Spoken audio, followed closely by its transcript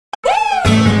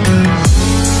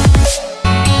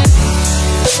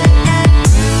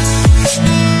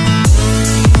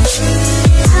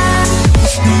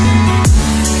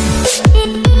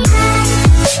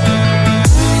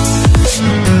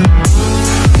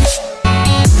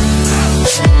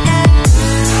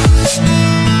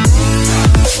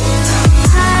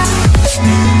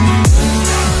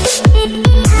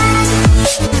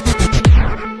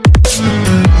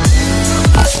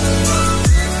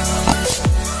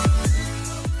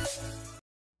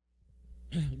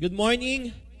Good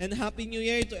morning and Happy New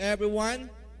Year to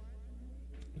everyone.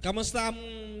 Kamusta ang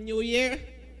New Year?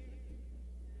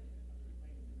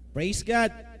 Praise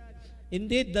God.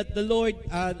 Indeed that the Lord,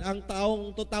 ang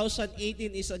taong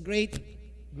 2018 is a great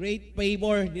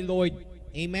favor ni Lord.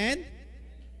 Amen?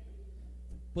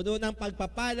 Puno ng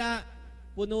pagpapala,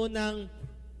 puno ng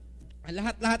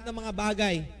lahat-lahat ng mga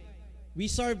bagay. We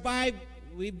survived,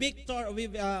 we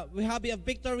have a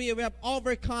victory, we have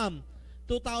overcome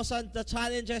the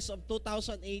challenges of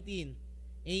 2018.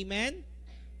 Amen?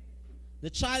 The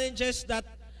challenges that,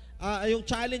 yung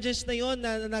challenges na yun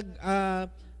na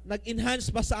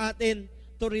nag-enhance ba sa atin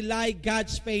to rely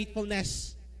God's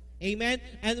faithfulness. Amen?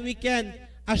 And we can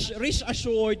rest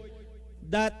assured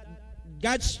that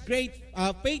God's great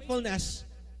faithfulness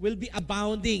will be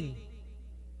abounding.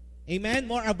 Amen?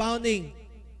 More abounding.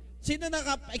 Sino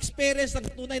naka-experience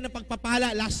ng tunay na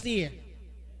pagpapala last year?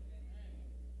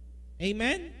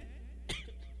 Amen?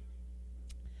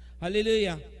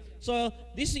 Hallelujah. So,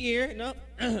 this year,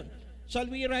 shall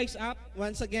we rise up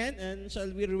once again and shall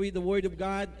we read the Word of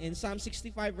God in Psalm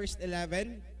 65 verse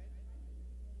 11?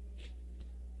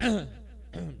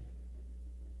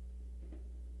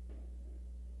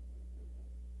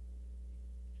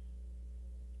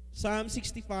 Psalm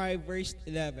 65 verse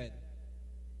 11.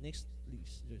 Next,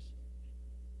 please.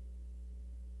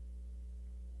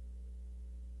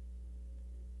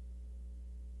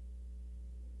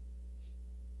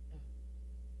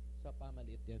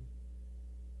 Maliit yan.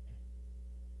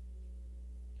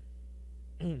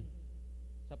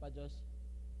 Sa pa, Diyos.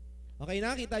 Okay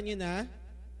na, kita nyo na.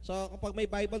 So, kapag may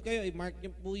Bible kayo, i-mark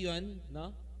nyo po yun,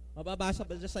 no? Mababasa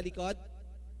ba dyan sa likod?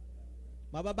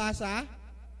 Mababasa?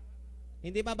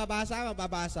 Hindi mababasa?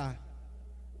 Mababasa.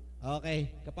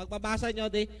 Okay. Kapag mabasa nyo,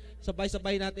 di,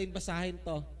 sabay-sabay natin basahin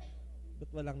to.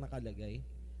 Ba't walang nakalagay?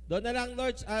 Doon na lang,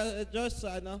 Lord, Diyos,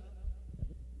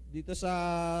 dito sa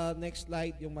next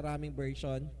slide, yung maraming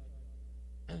version.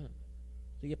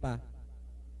 Sige pa.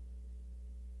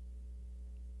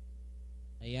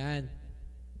 Ayan.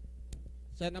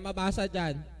 Saan na mabasa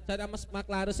dyan? Saan na mas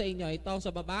maklaro sa inyo? Ito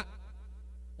sa baba?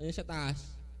 O yung sa taas?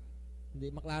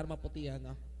 Hindi maklaro, maputi yan,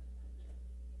 no?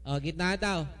 O, gitna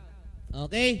daw.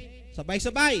 Okay.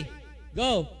 Sabay-sabay.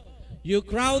 Go. You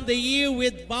crown the year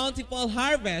with bountiful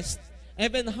harvest,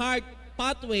 even hard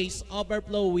pathways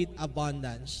overflow with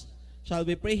abundance. Shall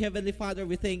we pray? Heavenly Father,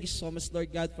 we thank you so much,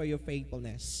 Lord God, for your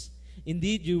faithfulness.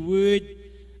 Indeed, your word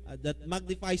that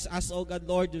magnifies us, O God,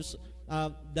 Lord,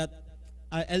 that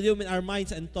illumine our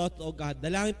minds and thoughts, O God.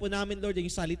 Dalangin po namin, Lord,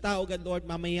 yung salita, O God, Lord,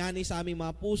 mamayani sa aming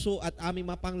mga puso at aming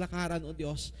mga panglakaran, O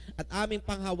Diyos, at aming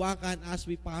panghawakan as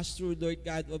we pass through, Lord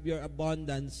God, of your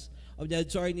abundance, of the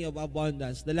journey of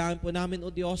abundance. Dalangin po namin, O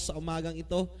Diyos, sa umagang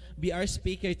ito, be our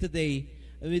speaker today.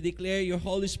 And we declare your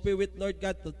Holy Spirit, Lord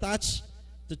God, to touch,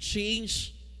 to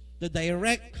change, to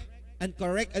direct, and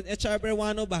correct each and every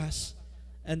one of us,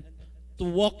 and to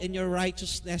walk in your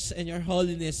righteousness and your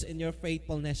holiness and your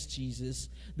faithfulness, Jesus.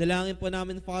 Dalangin po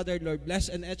namin, Father, Lord, bless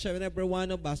each and every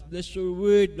one of us. Bless your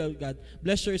word, Lord God.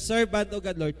 Bless your servant, O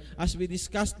God, Lord. As we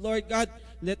discussed, Lord God,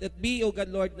 let it be, O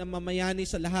God, Lord, na mamayani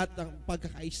sa lahat ng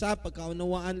pagkakaisa,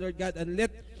 pagkaunawaan, Lord God, and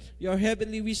let your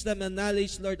heavenly wisdom and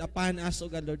knowledge, Lord, upon us, O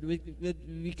God, Lord.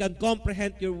 We can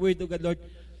comprehend your word, O God, Lord,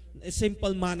 in a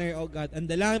simple manner, O God. And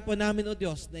dalangin po namin, O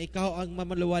Diyos, na ikaw ang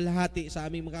mamaluwalhati sa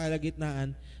aming mga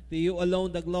kalagitnaan. To you alone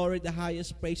the glory, the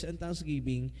highest praise and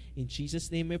thanksgiving. In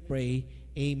Jesus' name we pray.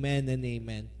 Amen and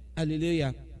amen.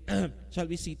 Hallelujah. Shall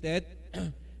we be seated?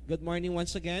 Good morning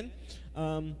once again.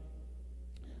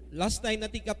 Last time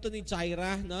na-take up to ni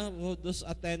Jaira, no, who just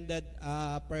attended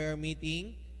prayer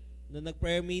meeting. Nung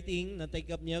nag-prayer meeting, na-take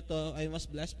up niya to, I was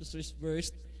blessed with this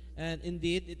verse. And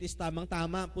indeed, it is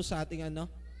tamang-tama po sa ating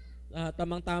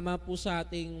tamang-tama po sa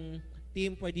ating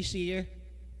team for this year.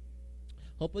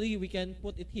 Hopefully, we can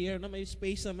put it here. No? May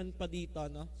space naman pa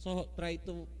dito. No? So, try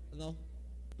to,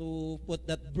 to put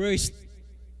that verse,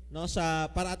 no?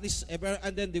 Para at least,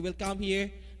 and then they will come here,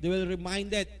 they will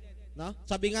remind it. No?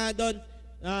 Sabi nga doon,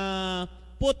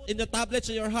 put in the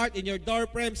tablets of your heart, in your door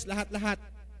frames, lahat-lahat.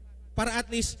 Para at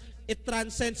least, it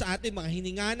transcends sa atin, mga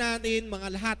hininga natin,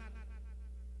 mga lahat.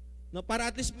 No, para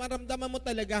at least maramdaman mo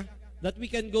talaga that we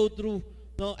can go through.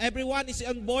 No, everyone is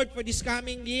on board for this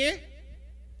coming year.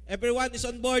 Everyone is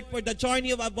on board for the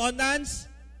journey of abundance.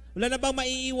 Wala na bang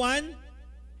maiiwan?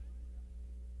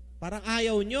 Parang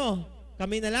ayaw nyo.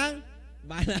 Kami na lang?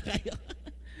 Bahala kayo.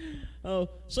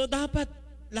 So dapat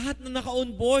lahat na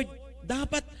naka-on board.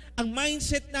 Dapat ang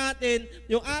mindset natin,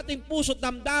 yung ating puso,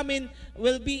 damdamin,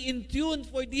 will be in tune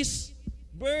for this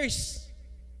verse.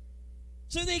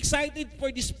 Sino excited for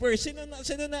this verse? Sino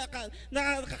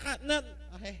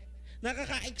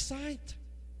Nakaka-excite.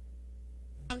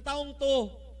 Ang taong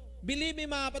to, believe me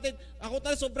mga kapatid, ako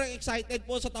talaga sobrang excited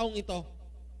po sa taong ito.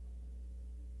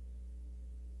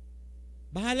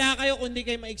 Bahala kayo kung hindi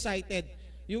kayo ma-excited.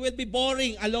 You will be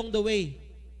boring along the way.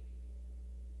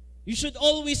 You should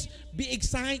always be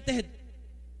excited.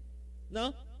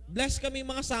 No? Blessed kami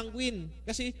mga sanguine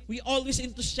kasi we always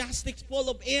enthusiastic,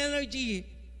 full of energy.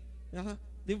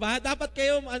 Di ba? Dapat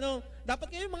kayo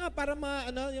mga para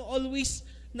yung always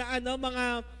na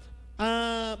mga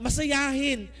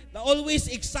masayahin, na always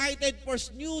excited for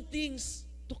new things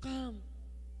to come.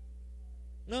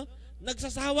 No?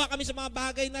 Nagsasawa kami sa mga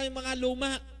bagay na yung mga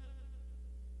luma.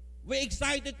 We're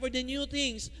excited for the new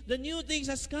things. The new things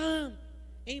has come.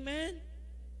 Amen?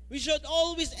 We should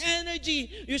always energy.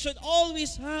 You should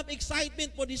always have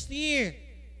excitement for this year.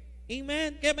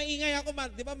 Amen? Kaya maingay ako,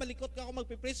 di ba? Malikot ka ako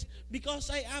magpipreach because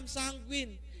I am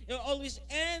sanguine. You're always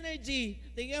energy.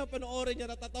 Tingnan mo, panoorin niya,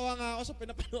 natatawa nga ako sa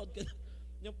pinapanood ko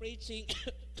yung preaching.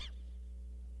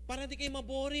 Para hindi kayo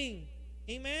maboring.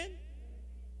 Amen?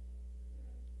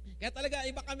 Kaya talaga,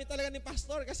 iba kami talaga ni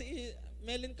Pastor kasi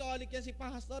melancholic yan si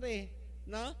Pastor eh.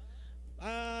 No?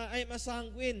 I'm a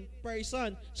sanguine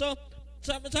person. So,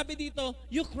 sabi dito,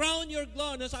 you crown your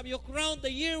glory. Sabi, you crown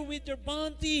the year with your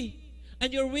bounty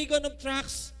and your wagon of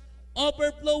trucks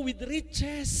overflow with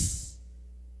riches.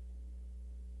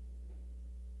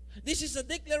 This is a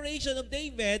declaration of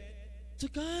David to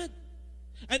God.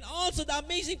 And also the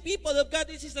amazing people of God,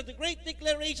 this is the great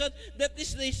declaration that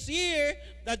this year,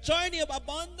 the journey of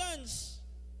abundance.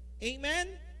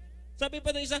 Amen? Sabi pa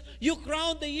ng isa, you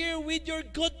crown the year with your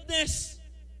goodness.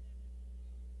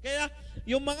 Kaya,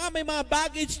 yung may mga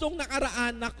baggage tong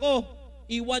nakaraan, nako,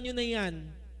 iwan nyo na yan.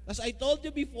 As I told you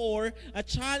before, a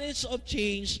challenge of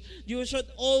change, you should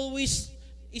always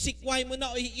isikway mo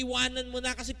na o iiwanan mo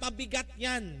na kasi pabigat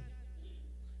yan.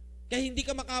 Kaya hindi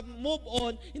ka maka-move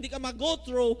on, hindi ka mag-go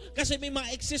through kasi may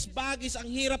mga excess baggage, ang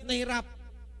hirap na hirap.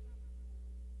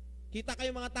 Kita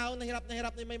kayo mga tao na hirap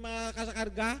na may mga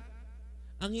kasakarga?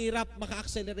 Ang hirap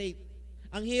maka-accelerate.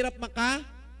 Ang hirap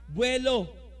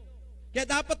maka-buwelo. Kaya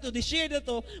dapat this year na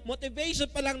to, motivation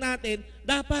pa lang natin,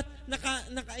 dapat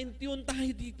naka-intune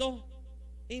tayo dito.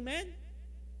 Amen?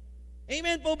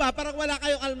 Amen po ba? Parang wala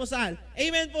kayong almusal.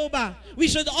 Amen po ba?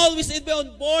 We should always be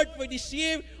on board for this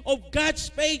year of God's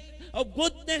faith, of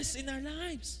goodness in our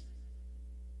lives.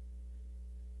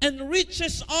 And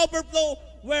riches overflow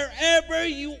wherever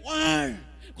you are.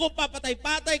 Kung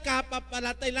papatay-patay ka,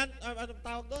 anong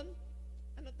tawag doon?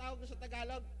 Anong tawag doon sa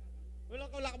Tagalog? Wala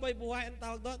ka buhay, anong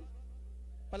tawag doon?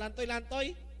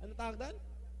 Palantoy-lantoy? Anong tawag doon?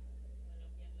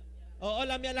 Oo,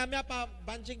 lamya-lamya,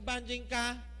 banjing-banjing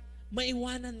ka,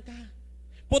 maiwanan ka.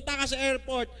 Punta ka sa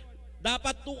airport,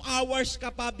 dapat 2 hours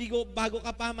ka pa bago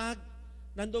ka pa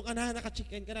nandun ka na,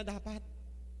 naka-check-in ka na dapat.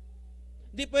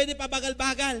 Hindi pwede pa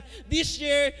bagal-bagal. This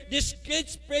year, this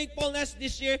great faithfulness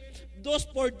this year,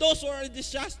 for those who are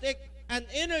enthusiastic and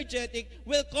energetic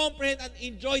will comprehend and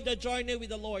enjoy the journey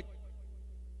with the Lord.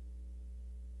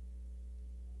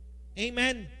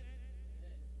 Amen.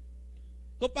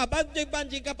 Kung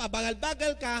pabanjing-banjing ka,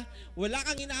 pabagal-bagal ka, wala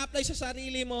kang ina-apply sa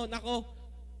sarili mo, nako,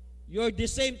 you're the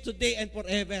same today and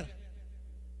forever.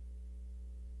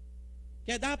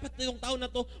 Kaya dapat yung taon na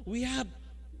to, we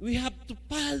have to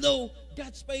follow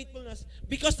God's faithfulness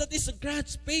because that is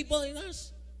God's favor in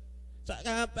us.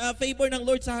 Favor ng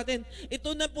Lord sa atin.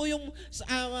 Ito na po yung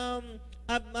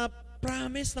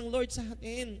promise ng Lord sa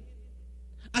atin.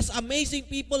 As amazing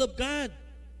people of God.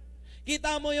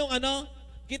 Kita mo yung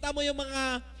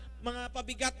mga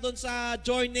pabigat doon sa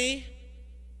journey.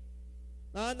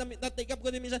 Na-take up ko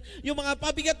din minsan. Yung mga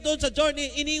pabigat doon sa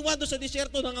journey, iniwan doon sa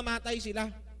disyerto nang namatay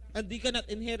sila. And they cannot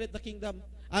inherit the kingdom,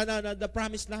 the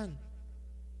promised land.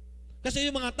 Kasi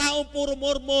yung mga taong puro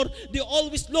murmur, they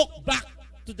always look back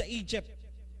to the Egypt.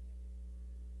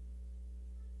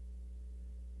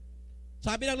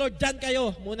 Sabi ng Lord, dyan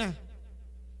kayo muna.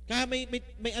 Kaya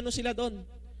may ano sila doon.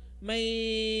 May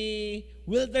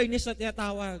wilderness na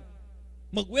tinatawag.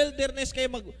 Mag-wilderness kayo,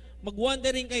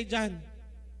 mag-wandering kayo dyan.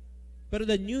 Pero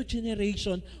the new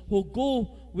generation who go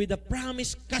with the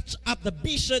promise, catch up the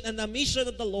vision and the mission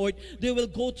of the Lord, they will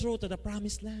go through to the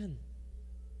promised land.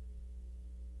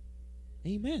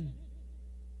 Amen.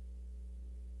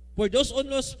 For those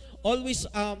always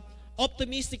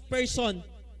optimistic person,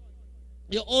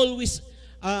 you always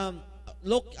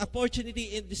look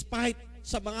opportunity in despite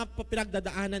sa mga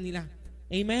pinagdadaanan nila.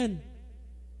 Amen.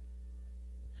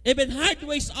 Even hard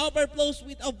ways overflows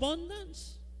with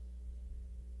abundance.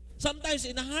 Sometimes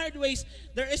in the hard ways,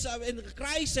 there is in the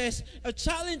crisis or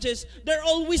challenges, there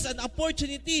always an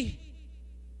opportunity.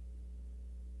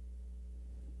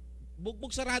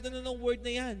 Bugbog sarado na ng word na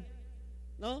yan.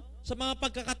 No? Sa mga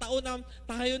pagkakataon na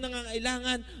tayo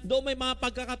nangangailangan, doon may mga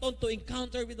pagkakataon to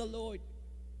encounter with the Lord.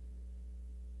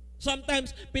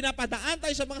 Sometimes, pinapadaan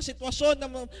tayo sa mga sitwasyon na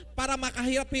para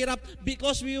makahirap-hirap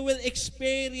because we will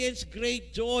experience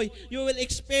great joy. You will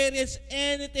experience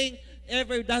anything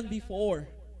ever done before.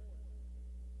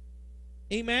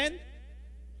 Amen?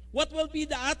 What will be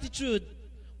the attitude?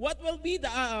 What will be the...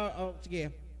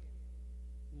 sige.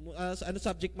 Ano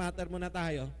subject matter muna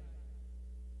tayo?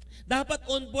 Dapat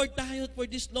on board tayo for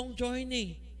this long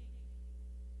journey.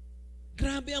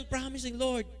 Grabe ang promising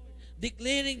Lord.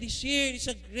 Declaring this year is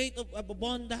a great of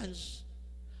abundance.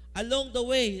 Along the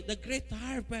way, the great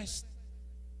harvest.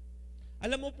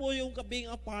 Alam mo po yung being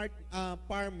a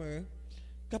farmer,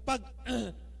 kapag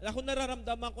ako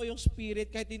nararamdaman ko yung spirit,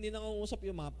 kahit hindi nangungusap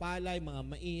yung mga palay, mga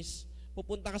mais,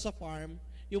 pupunta ka sa farm,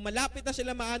 yung malapit na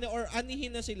sila maani or anihin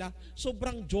na sila,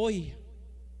 sobrang joy.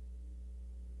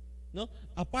 No?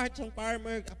 Apart sa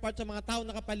farmer, apart sa mga tao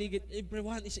nakapaligid,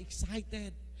 everyone is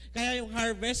excited. Kaya yung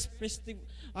harvest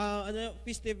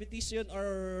festivities yun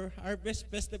or harvest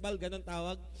festival, ganun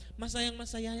tawag,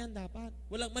 masayang-masaya yan dapat.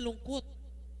 Walang malungkot.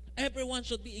 Everyone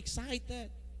should be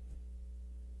excited.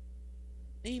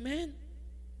 Amen?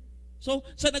 So,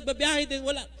 sa nagbabiyahe din,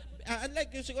 wala,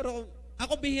 unlike yung siguro,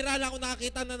 ako bihira lang ako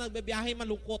nakakita na nagbabiyahe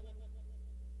malungkot.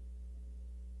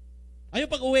 Ayun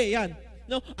pag-uwi, yan.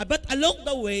 No, but along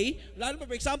the way, lalo pa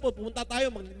for example, pumunta tayo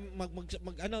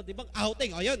di ba,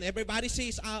 outing. O yun, everybody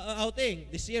says outing.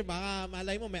 This year, baka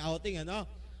malay mo may outing, ano?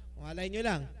 Malay nyo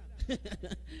lang.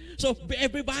 So,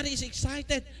 everybody is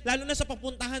excited. Lalo na sa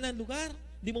papuntahan ng lugar.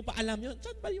 Di mo pa alam yun.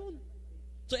 Saan ba yun?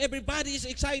 So, everybody is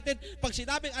excited. Pag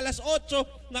sinabing alas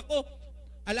 8, nako,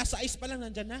 alas 6 pa lang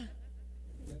nandyan na.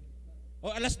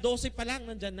 O alas 12 pa lang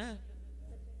nandyan na.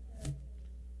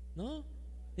 No?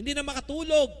 Hindi na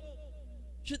makatulog.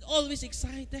 Should always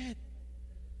excited.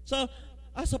 So,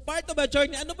 as a part of a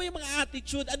journey, ano ba yung mga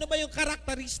attitude, ano ba yung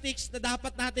characteristics na dapat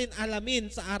natin alamin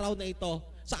sa araw na ito,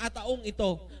 sa ataong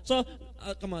ito? So,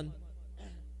 come on.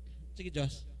 Sige,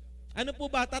 Diyos. Ano po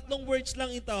ba? 3 words lang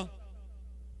ito.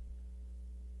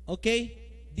 Okay?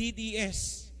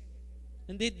 DDS.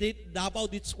 Hindi Davao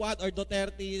Dit Squad or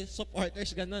Duterte supporters,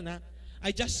 ganun ha.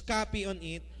 I just copy on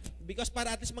it because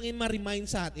para at least maging ma-remind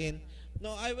sa atin.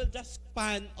 No, I will just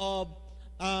span of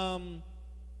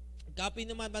copy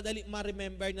naman madali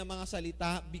ma-remember ng mga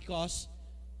salita because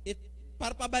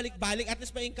para pabalik-balik, at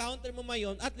least ma-encounter mo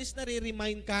mayon, at least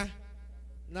nare-remind ka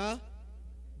na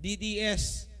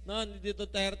DDS. No, dito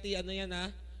 30, ano yan ha?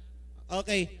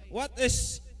 Okay, what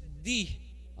is D?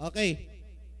 Okay.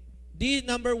 D,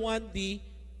 number 1, D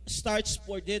starts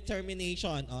for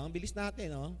determination. Ang bilis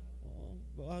natin,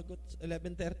 bagot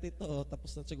 11:30 to,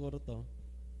 tapos na siguro to.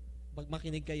 Pag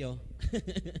makinig kayo.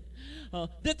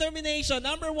 Determination.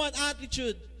 Number 1,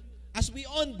 attitude. As we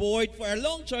on board for a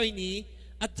long journey,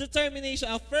 at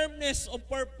determination, a firmness of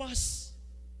purpose.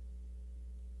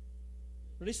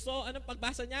 Anong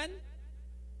pagbasa niyan?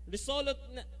 Resolute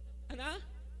na, ano?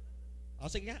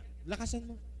 Sige nga, lakasan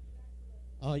mo.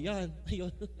 Yan.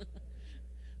 Ayun.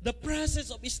 The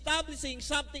process of establishing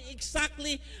something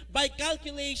exactly by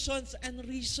calculations and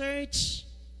research.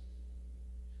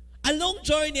 A long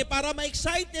journey, para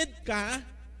ma-excited ka,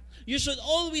 you should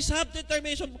always have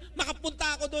determination.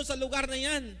 Makapunta ako doon sa lugar na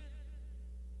yan.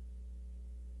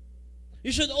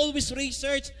 You should always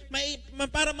research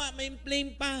para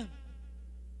ma-inflame pa.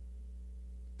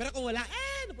 Pero kung wala,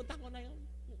 napunta ko na yun.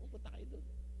 Punta kayo doon.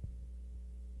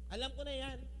 Alam ko na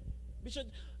yan.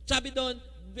 Sabi doon,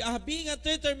 being a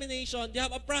determination, you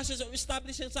have a process of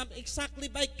establishing something exactly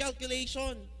by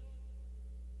calculation.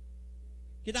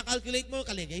 Kina-calculate mo,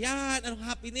 kaligayahan, anong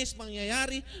happiness,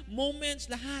 mangyayari, moments,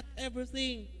 lahat,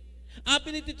 everything.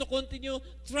 Ability to continue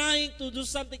trying to do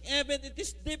something even it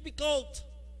is difficult.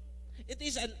 It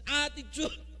is an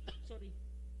attitude. Sorry.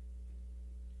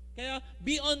 Kaya,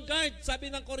 be on guard.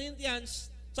 Sabi ng Corinthians,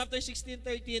 chapter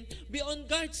 16:13, be on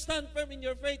guard, stand firm in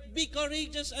your faith, be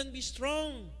courageous and be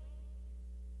strong.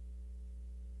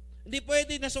 Hindi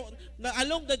pwede na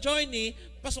along the journey,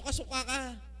 pasuka-suka ka.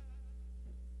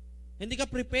 Hindi ka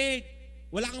prepared.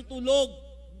 Wala kang tulog.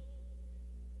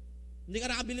 Hindi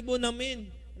ka nakabili mo namin.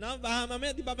 Baka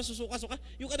mamaya, di ba masusuka-suka?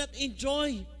 You cannot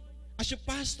enjoy as you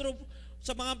pass through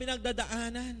sa mga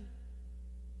pinagdadaanan.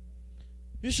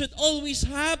 You should always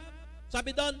have,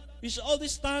 sabi doon, you should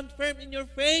always stand firm in your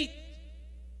faith.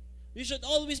 You should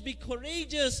always be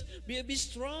courageous, be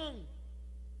strong.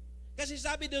 Kasi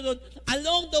sabi doon,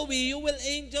 along the way, you will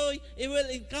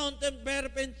encounter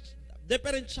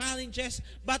different challenges,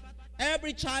 but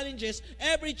every challenges,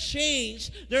 every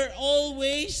change, there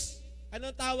always,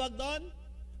 anong tawag doon?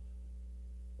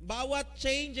 Bawat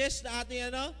changes na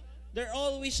ating they're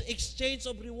always exchange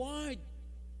of reward.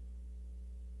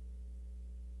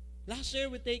 Last year,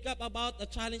 we take up about a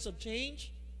challenge of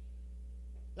change.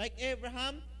 Like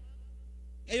Abraham,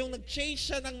 yung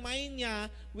nag-change siya ng mind niya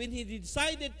when he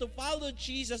decided to follow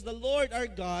Jesus, the Lord our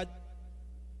God.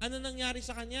 Ano nangyari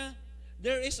sa kanya?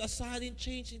 There is a sudden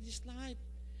change in his life.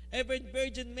 Ever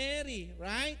Virgin Mary,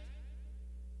 right?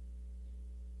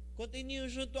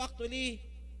 Continuation to actually.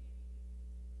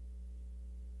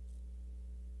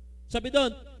 Sabi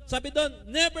doon,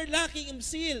 never lacking in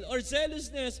zeal or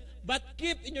zealousness, but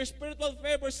keep in your spiritual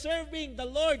fervor serving the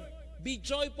Lord. Be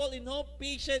joyful in hope,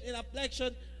 patient in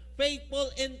affliction,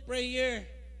 faithful in prayer.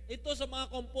 Ito sa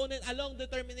mga component along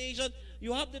determination.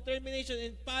 You have determination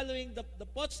in following the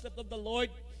footsteps of the Lord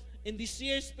in this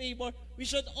year's favor. We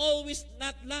should always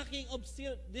not lacking of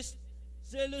this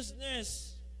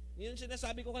zealousness. Yun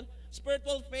sinasabi ko kan,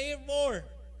 spiritual favor.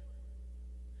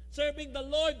 Serving the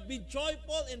Lord, be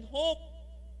joyful in hope.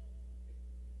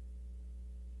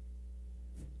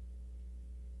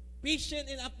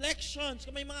 Patient in afflictions.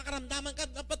 Kung may mga karamdaman ka,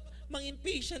 dapat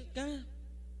mang-impatient ka.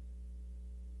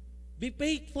 Be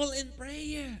faithful in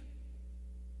prayer.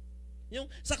 Yung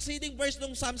succeeding verse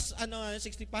ng Psalms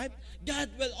 65, God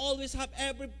will always have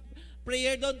every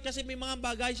prayer doon kasi may mga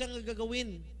bagay siyang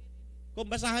gagawin. Kung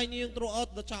basahin niyo yung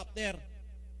throughout the chapter.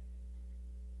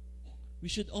 We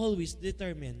should always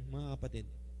determine, mga kapatid.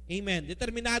 Amen.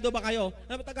 Determinado ba kayo?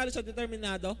 Ano ba Tagalog sa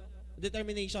determinado?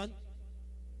 Determination?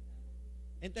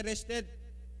 Interested?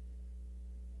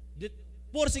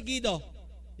 Porsigido.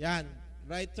 Yan.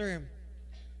 Right term.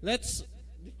 Let's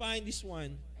define this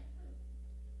one.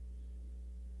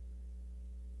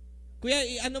 Kuya,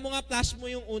 ano mo nga, flash mo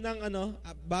yung unang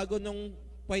bago nung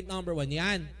point number 1.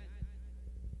 Yan.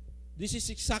 This is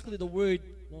exactly the word.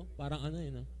 No? Parang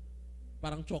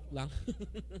parang chalk lang.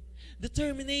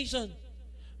 Determination.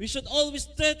 We should always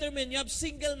determine. You have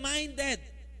single-minded.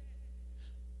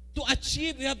 To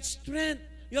achieve, you have strength.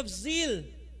 You have zeal.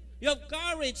 You have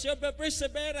courage. You have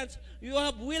perseverance. You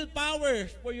have willpower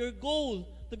for your goal.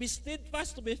 To be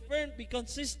steadfast, to be firm, be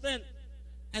consistent,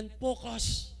 and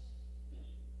focus.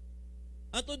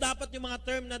 Ito dapat yung mga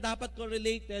term na dapat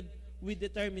correlated with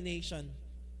determination.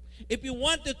 If you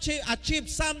want to achieve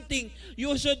something,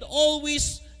 you should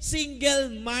always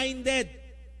single-minded.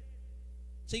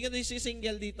 Sino si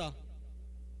single dito?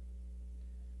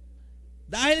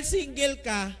 Dahil single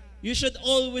ka, you should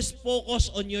always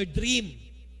focus on your dream.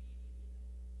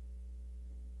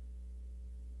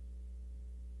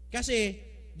 Kasi,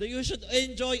 you should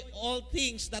enjoy all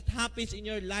things that happens in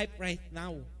your life right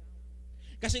now.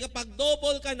 Kasi kapag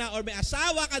double ka na or may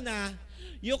asawa ka na,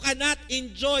 you cannot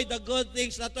enjoy the good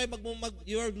things. That's why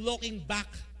you're looking back.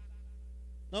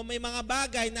 No, may mga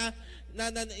bagay na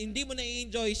hindi mo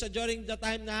na-enjoy during the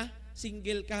time na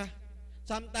single ka.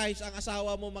 Sometimes, ang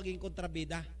asawa mo maging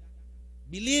kontrabida.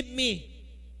 Believe me.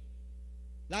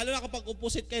 Lalo na kapag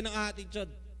opposite kayo ng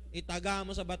attitude, itaga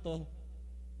mo sa bato,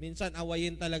 minsan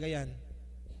awayin talaga yan.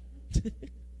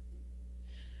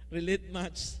 Relate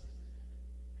much.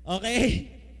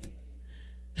 Okay?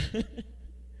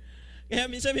 Kaya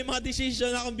minsan may mga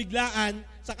decision akong biglaan,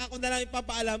 saka ko na lang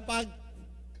ipapaalam pag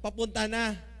papunta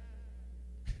na.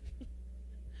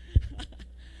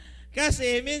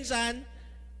 Kasi minsan,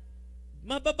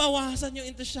 mababawasan yung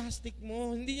enthusiastic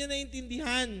mo. Hindi niya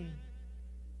naiintindihan.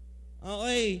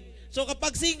 Okay. So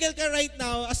kapag single ka right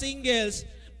now, as singles,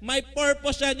 may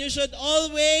purpose yan. You should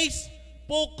always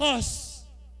focus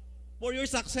for your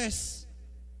success.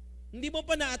 Hindi mo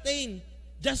pa na-attain.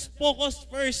 Just focus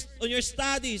first on your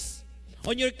studies,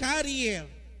 on your career.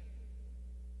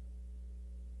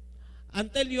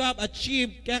 Until you have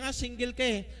achieved, kaya nga single ka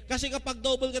eh. Kasi kapag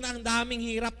double ka na, ang daming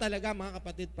hirap talaga, mga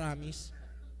kapatid, promise.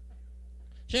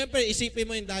 Siyempre, isipin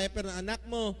mo yung diaper ng anak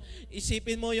mo,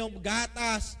 isipin mo yung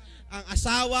gatas, ang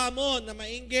asawa mo na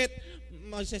mainggit,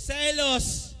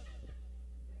 magseselos.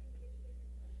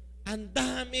 Ang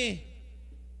dami.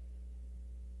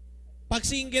 Pag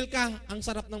single ka, ang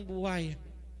sarap ng buhay.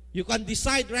 You can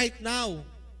decide right now.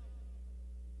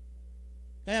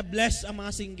 Kaya bless ang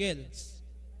mga singles.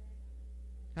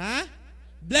 Ha?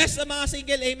 Bless ang mga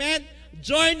single, amen?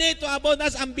 Journey to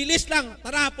abundance. Ang bilis lang.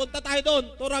 Tara, punta tayo doon.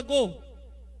 Turago.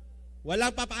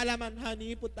 Walang papaalaman.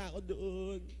 Honey, punta ako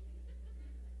doon.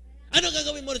 Ano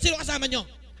gagawin mo? Sino kasama nyo?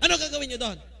 Ano gagawin nyo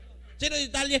doon? Sino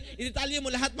i-detalye mo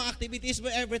lahat, mga activities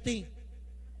mo, everything.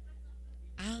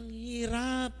 Ang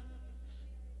hirap.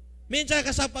 Minsan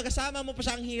pagkasama mo pa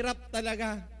siya, ang hirap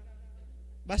talaga.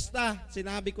 Basta,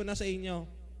 sinabi ko na sa inyo.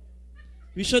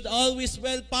 We should always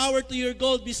willpower to your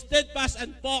goal. Be steadfast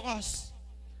and focus.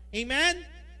 Amen?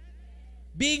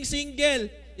 Being single,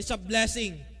 is a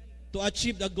blessing to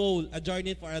achieve the goal, a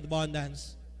journey for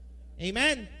abundance.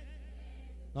 Amen?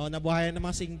 No, nabuhayan ng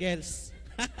mga singles.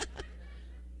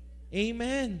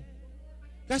 Amen.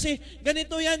 Kasi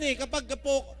ganito yan eh, kapag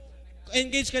po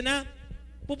engage ka na,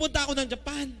 pupunta ako ng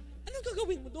Japan. Anong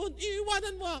gagawin mo doon?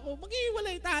 Iiwanan mo ako.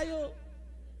 Mag-iiwalay tayo.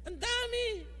 Ang dami.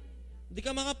 Hindi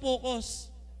ka maka-focus.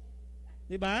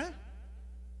 Diba?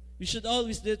 We should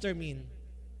always determine.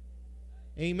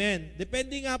 Amen.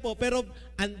 Depende nga po, pero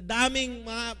ang daming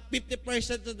mga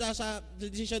 50% sa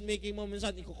decision making mo,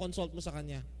 minsan i-consult mo sa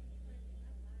kanya.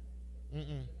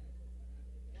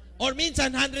 Or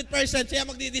minsan 100% siya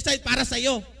magdi-decide para sa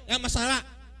iyo. Kaya masara.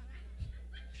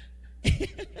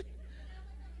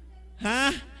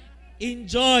 Ha?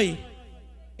 Enjoy.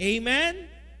 Amen?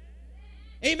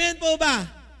 Amen po ba?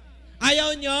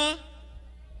 Ayaw nyo?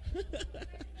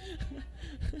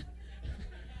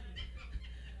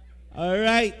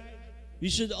 Alright. We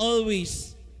should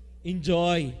always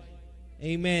enjoy.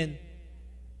 Amen.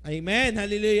 Amen.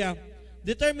 Hallelujah.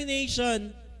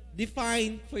 Determination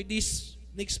defined for this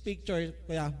next picture.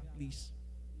 Kaya, please.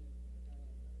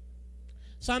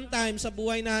 Sometimes, sa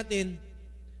buhay natin,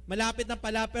 malapit na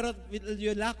pala, pero with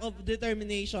your lack of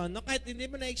determination, no, kahit hindi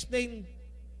mo na-explain,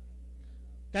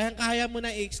 kaya mo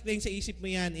na i-explain sa isip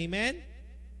mo yan. Amen?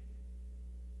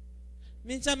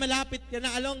 Minsan malapit ka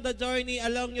na along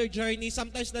your journey,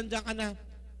 sometimes nandiyan ka na.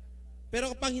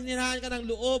 Pero kapag hinirahan ka ng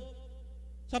loob,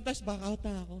 sometimes back out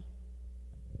na ako.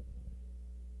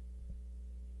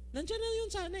 Nandiyan na yun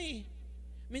sana eh.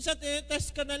 Minsan test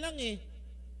ka na lang eh.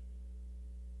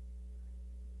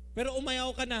 Pero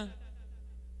umayaw ka na.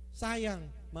 Sayang,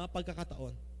 mga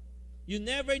pagkakataon. You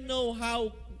never know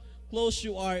how close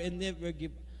you are and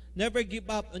never give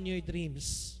up on your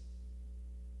dreams.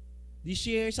 This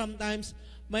year, sometimes,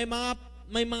 may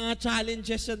mga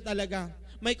challenges yan talaga.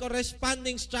 May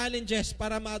corresponding challenges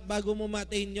para bago mo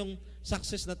ma-attain yung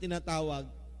success na tinatawag.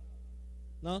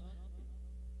 No?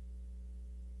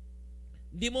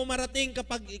 Hindi mo marating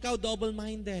kapag ikaw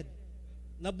double-minded.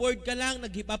 Na-bored ka lang,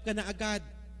 nag-give up ka na agad.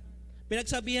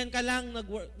 Pinagsabihan ka lang,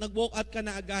 nag-walk out ka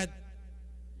na agad.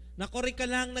 Nakorek ka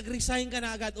lang, nag-resign ka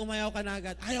na agad, umayaw ka na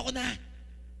agad. Ayaw ko na!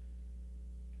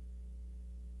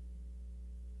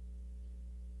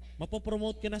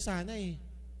 Mapopromote ka na sana eh.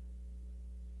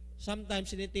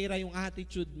 Sometimes, sinitira yung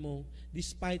attitude mo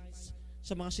despite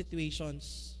sa mga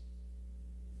situations.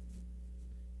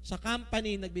 Sa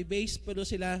company, nagbe-base pero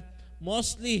sila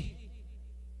mostly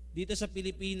dito sa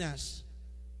Pilipinas.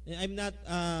 I'm not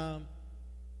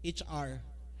HR,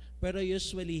 pero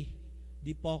usually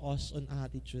they focus on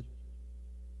attitude.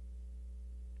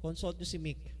 Consult nyo si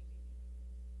Mick.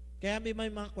 Kaya may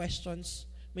mga questions,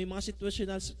 may mga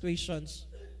situations.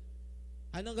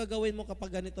 Anong gagawin mo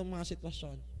kapag ganitong mga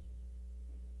sitwasyon?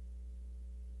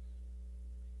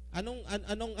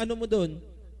 Ano mo doon?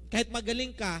 Kahit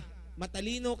magaling ka,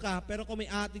 matalino ka, pero kung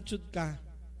may attitude ka,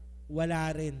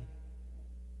 wala rin.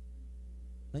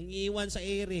 Nangiiwan sa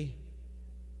ere.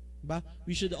 Ba?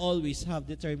 We should always have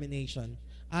determination.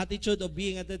 Attitude of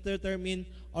being determined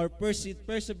or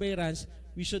perseverance,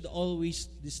 we should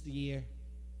always this year.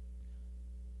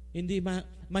 Hindi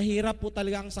mahirap po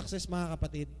talaga ang success, mga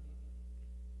kapatid.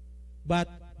 But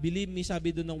believe me, sabi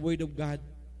doon ng Word of God,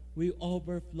 we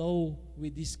overflow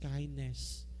with this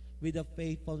kindness, with the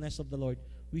faithfulness of the Lord.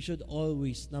 We should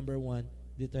always, number one,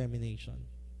 determination.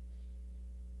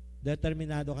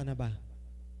 Determinado ka na ba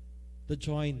to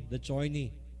join the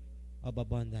journey of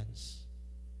abundance?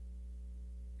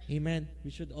 Amen. We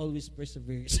should always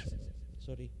persevere.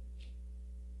 Sorry.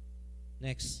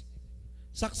 Next.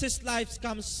 Success life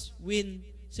comes when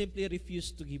simply refuse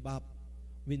to give up.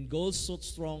 When goals so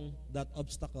strong that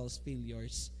obstacles,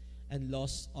 failures, and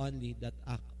loss only that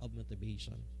act of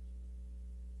motivation.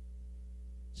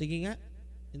 Sige nga,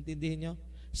 intindihin nyo.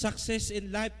 Success in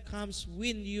life comes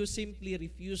when you simply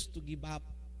refuse to give up.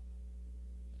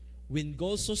 When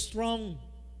goals so strong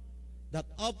that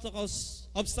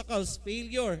obstacles,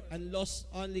 failure, and loss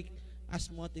only as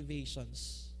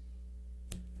motivations.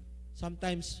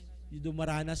 Sometimes,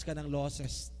 dumaranas ka ng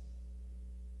losses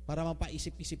para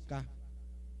mapaisip-isip ka.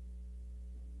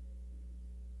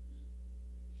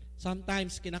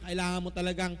 Sometimes, kinakailangan mo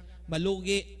talagang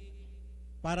malugi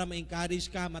para ma-encourage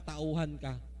ka, matauhan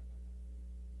ka.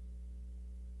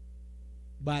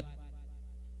 But,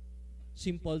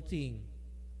 simple thing,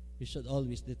 you should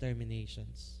always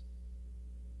determinations.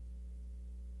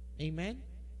 Amen?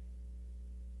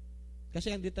 Kasi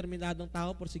ang determinadong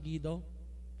tao, porsigido,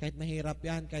 kahit mahirap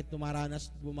yan, kahit tumaranas,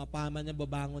 bumapaman yan,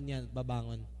 babangon yan,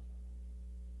 babangon.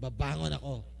 Babangon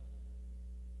ako.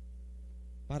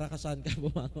 Para ka saan ka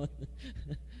bumangon.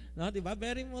 No, di ba?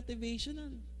 Very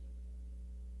motivational.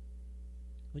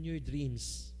 On your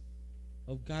dreams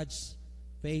of God's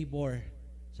favor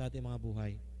sa ating mga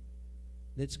buhay.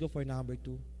 Let's go for number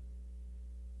 2.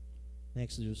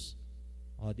 Next, Diyos.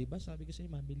 O, di ba? Sabi ko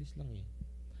sa'yo, mabilis lang eh.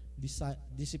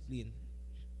 Discipline.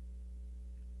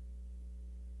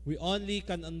 We only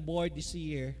can onboard this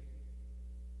year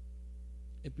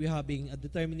if we having a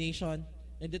determination.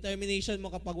 And determination mo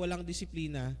kapag walang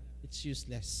disiplina, it's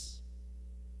useless.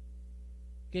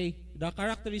 Okay? The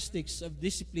characteristics of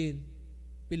discipline: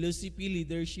 philosophy,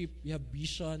 leadership, you have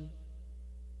vision,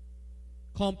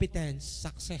 competence,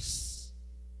 success,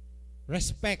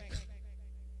 respect.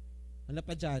 Ano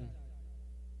pa dyan?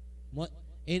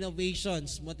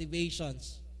 Innovations,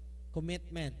 motivations,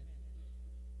 commitment,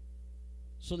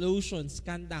 solutions,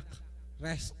 conduct,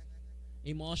 rest,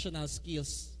 emotional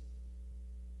skills.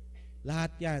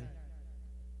 Lahat yan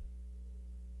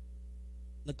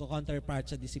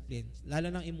nagko-counterpart sa discipline. Lalo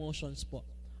ng emotions po.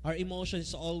 Our emotion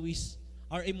is always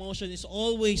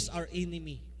our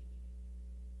enemy.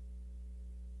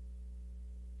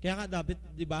 Kaya nga dapat,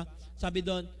 di ba? Sabi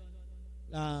doon,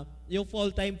 yung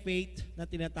full-time faith na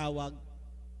tinatawag,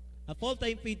 a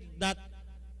full-time faith that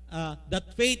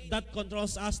faith that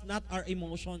controls us, not our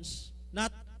emotions. Not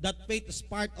that faith is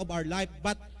part of our life,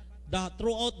 but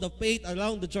throughout the faith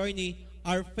along the journey,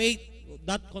 our faith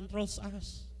that controls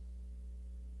us.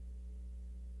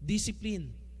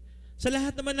 Discipline. Sa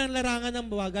lahat naman ng larangan ng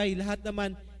bagay, lahat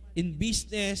naman in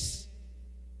business,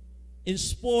 in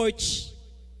sports,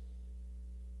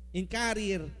 in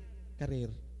career,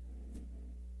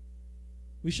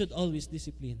 we should always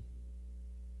discipline.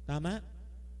 Tama?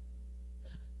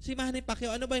 Si Manny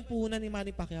Pacquiao, ano ba yung puhunan ni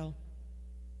Manny Pacquiao?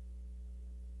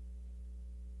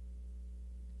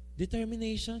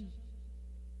 Determination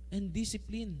and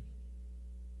discipline.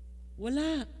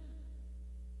 Wala.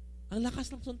 Ang lakas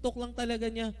ng suntok lang talaga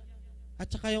niya at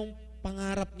saka yung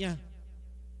pangarap niya.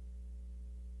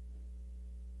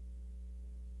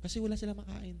 Kasi wala sila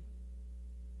makain.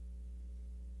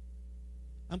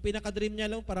 Ang pinaka-dream niya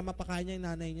lang para mapakain niya yung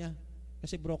nanay niya.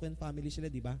 Kasi broken family sila,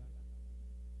 di ba?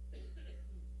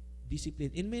 Discipline.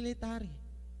 In military.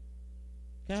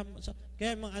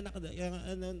 Kaya mga anak,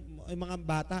 yung mga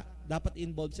bata, dapat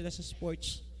involved sila sa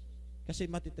sports. Kasi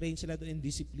matitrain sila doon in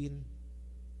discipline.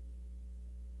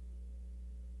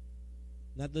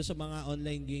 Not doon sa mga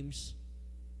online games.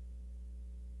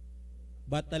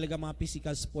 But talaga mga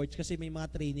physical sports kasi may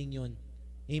mga training yon.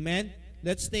 Amen?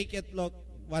 Let's take it look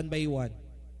one by one.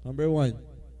 Number 1.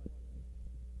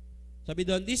 Sabi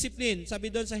doon, discipline. Sabi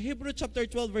doon sa Hebrew chapter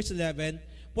 12 verse 11,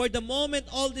 for the moment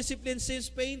all discipline seems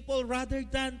painful rather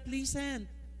than pleasant.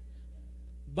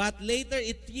 But later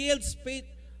it yields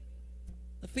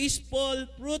faithful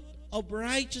fruit of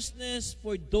righteousness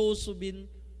for those who've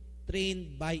been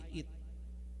trained by it.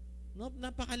 No,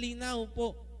 napakalinaw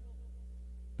po.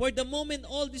 For the moment,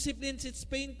 all disciplines, it's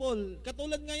painful.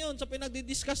 Katulad ngayon, sa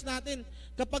pinagdi-discuss natin,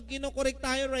 kapag kinokorek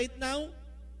tayo right now,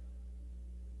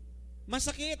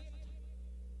 masakit.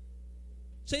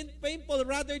 So, it's painful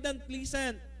rather than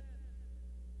pleasant.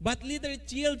 But later it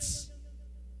yields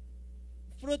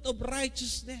fruit of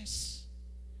righteousness.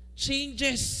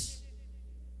 Changes.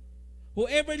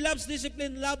 Whoever loves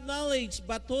discipline, love knowledge,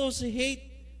 but those who hate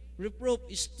reproof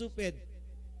is stupid.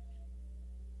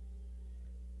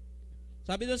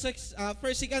 Sabi doon sa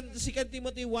 2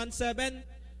 Timothy 1:7,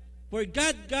 for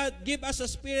God give us a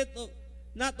spirit of,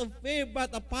 not of fear,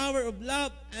 but a power of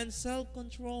love and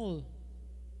self-control.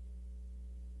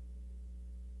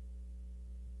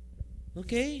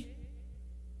 Okay?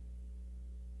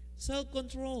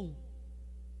 Self-control.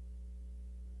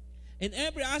 In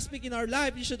every aspect in our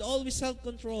life, you should always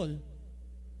self-control.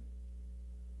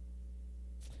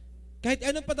 Kahit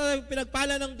anong pa tayo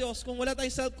pinagpala ng Diyos, kung wala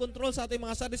tayong self-control sa ating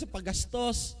mga sarili, sa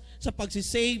paggastos, sa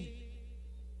pagsisave,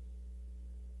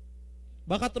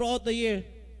 baka throughout the year,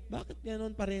 bakit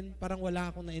ganoon pa rin? Parang wala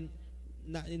akong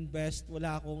na-invest,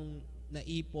 wala akong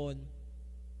naipon.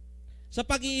 Sa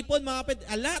pag-iipon, mga kapatid,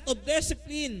 a lot of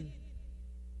discipline.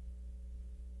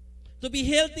 To be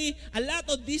healthy, a lot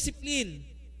of discipline.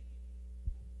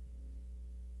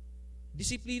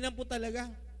 Disiplina po talaga.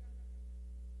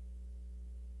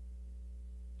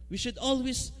 We should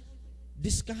always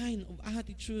this kind of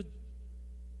attitude.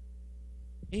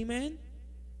 Amen?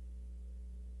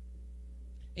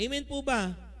 Amen po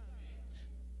ba?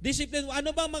 Discipline.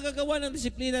 Ano ba magagawa ng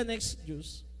disiplina? Next,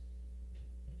 Juice.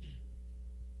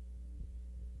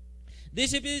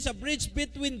 Discipline is a bridge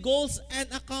between goals and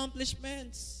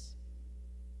accomplishments.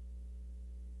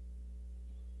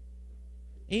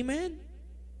 Amen?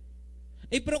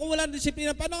 Pero kung walang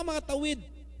disiplina, paano ka makatawid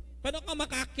Paano ka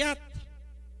makaakyat?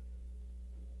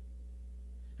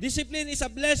 Discipline is a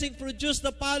blessing. Produce the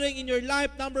following in your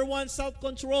life. Number 1,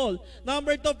 self-control.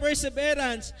 Number 2,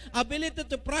 perseverance. Ability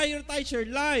to prioritize your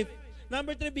life.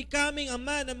 Number 3, becoming a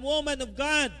man and woman of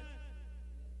God.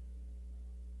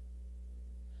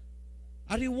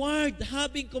 A reward,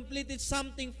 having completed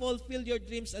something, fulfill your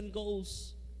dreams and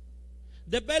goals.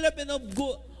 Development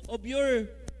of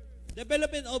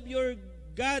your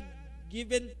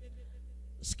God-given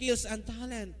skills and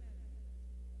talent.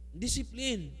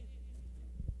 Discipline.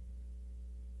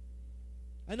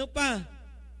 Ano pa?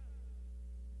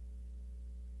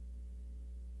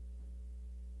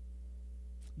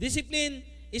 Discipline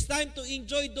is time to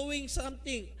enjoy doing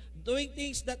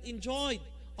things that enjoyed,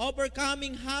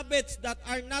 overcoming habits that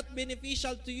are not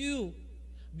beneficial to you,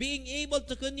 being able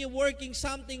to continue working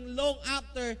something long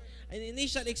after an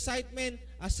initial excitement,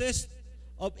 assist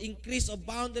of increase of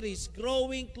boundaries,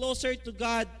 growing closer to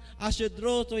God as you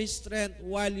draw to His strength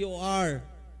while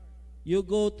you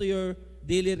go to your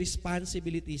daily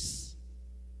responsibilities.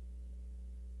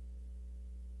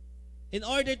 In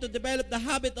order to develop the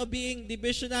habit of being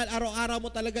devotional, araw-araw mo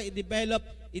talaga i-develop,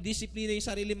 i-disiplina yung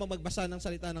sarili mo magbasa ng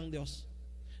salita ng Diyos.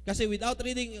 Kasi without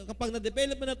reading, kapag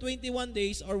na-develop mo na 21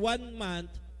 days or 1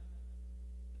 month,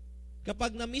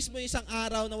 kapag na-miss mo isang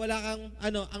araw na wala kang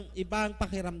ang ibang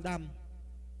pakiramdam.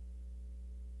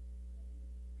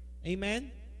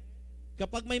 Amen?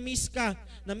 Kapag may miss ka,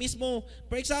 na-miss mo,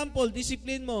 for example,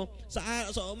 discipline mo, sa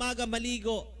umaga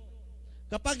maligo.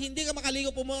 Kapag hindi ka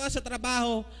makaligo, pumunta sa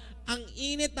trabaho, ang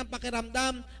init ng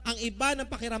pakiramdam, ang iba ng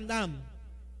pakiramdam.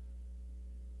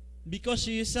 Because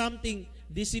you use something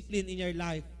discipline in your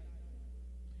life.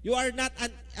 You are not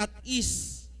at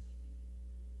ease.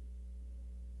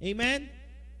 Amen?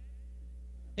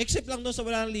 Except lang doon sa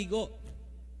walang ligo.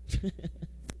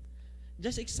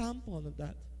 Just example of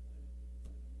that.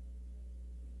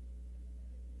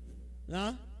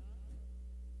 Na?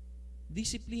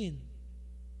 Discipline.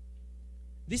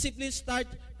 Discipline start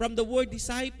from the word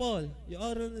disciple. You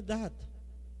already know that.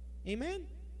 Amen?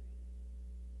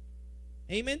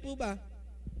 Amen po ba?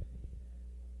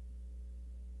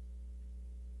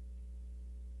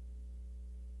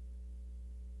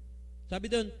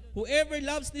 Sabi doon, whoever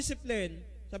loves discipline,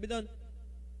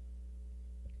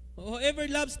 whoever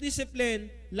loves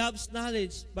discipline loves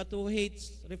knowledge, but who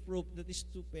hates reproof, that is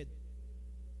stupid.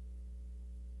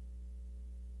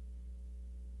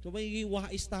 So magiging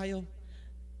wais tayo.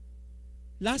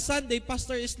 Last Sunday,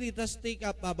 Pastor Eslitas take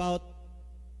up about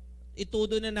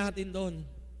itudo na natin doon.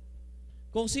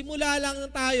 Kung simula lang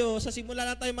tayo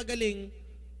magaling,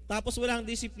 tapos walang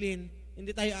discipline,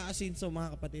 hindi tayo aasinso,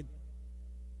 mga kapatid.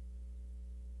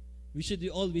 We should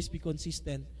always be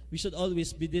consistent. We should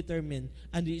always be determined.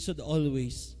 And we should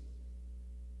always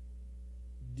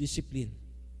discipline.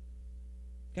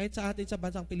 Kahit sa atin sa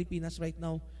bansang Pilipinas right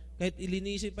now, kahit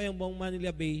ilinisin pa yung buong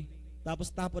Manila Bay, tapos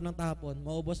tapon ng tapon,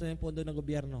 maubos na yung pondo ng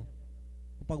gobyerno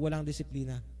kapag walang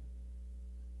disiplina.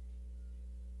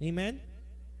 Amen?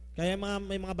 Kaya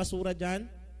may mga basura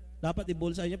dyan, dapat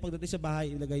ibulsa nyo pagdating sa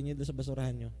bahay, ilagay nyo doon sa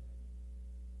basurahan nyo.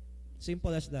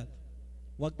 Simple as that.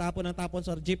 Huwag tapon ng tapon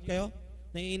sa jeep kayo.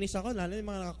 Naiinis ako, lalo yung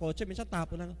mga nakakotse, minsan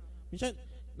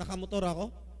nakamotor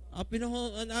ako,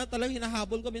 talagang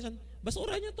hinahabol ko, minsan,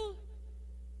 basura nyo to.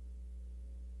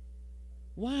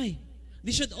 Why?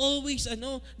 They should always,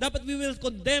 dapat we will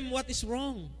condemn what is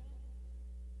wrong.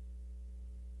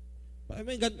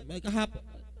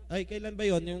 Kailan ba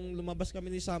yon? Yung lumabas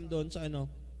kami ni Sam doon sa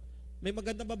may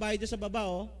magandang babae dyan sa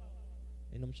baba,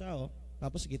 Inom siya,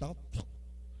 Tapos kita ko,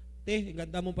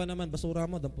 ganda mo pa naman, basura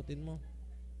mo, damputin mo.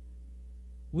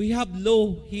 We have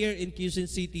law here in Quezon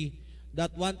City that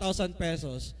 1,000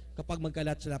 pesos, kapag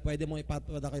magkalat sila, pwede mong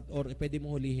ipatwadakit or pwede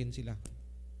mong hulihin sila.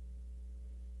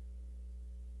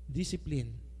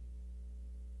 Discipline.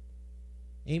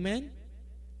 Amen?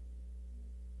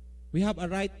 We have a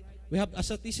right, we have a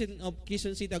citizen of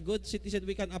Quezon City, a good citizen,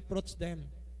 we can approach them.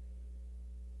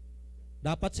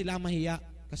 Dapat sila mahiya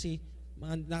kasi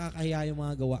nakakahiya yung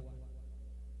mga gawa.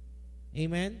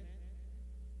 Amen?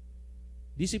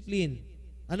 Discipline.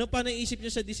 Ano pa naisip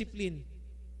niyo sa discipline?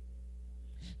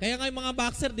 Kaya nga yung mga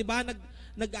boxer, di ba,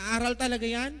 nag-aaral talaga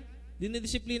yan.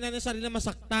 Dinidisiplina na sarili na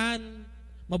masaktan,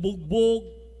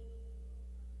 mabugbog.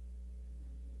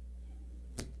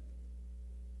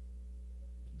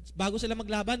 Bago sila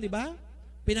maglaban, di ba?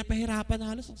 Pinapahirapan na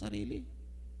halos ang sarili.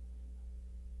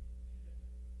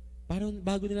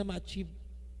 Bago nila ma-achieve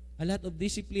a lot of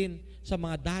discipline sa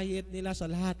mga diet nila, sa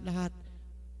lahat-lahat.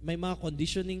 May mga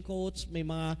conditioning coach, may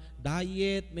mga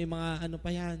diet, may mga pa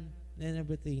yan, and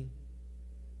everything.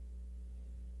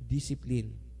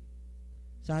 Discipline.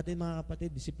 Sa atin mga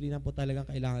kapatid, disiplina po talagang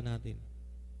kailangan natin.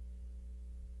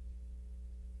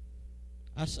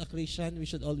 As a Christian, we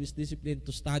should always discipline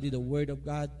to study the Word of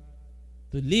God,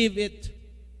 to live it.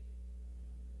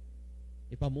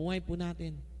 Ipamuhay po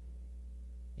natin.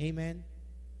 Amen?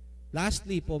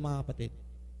 Lastly po mga kapatid,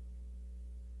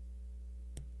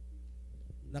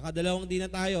 nakadalawang din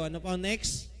na tayo. Ano pa ang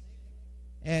next?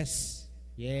 S.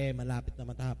 Yeah, malapit na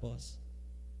matapos.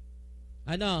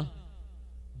 Ano?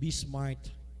 Be smart.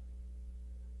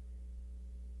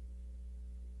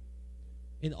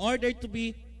 In order to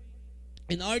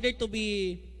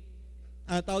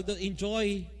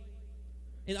enjoy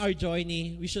in our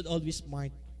journey, we should always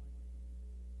smart.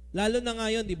 Lalo na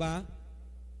ngayon, di ba?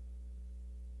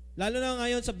 Lalo na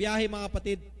ngayon sa biyahe, mga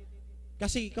kapatid.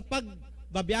 Kasi kapag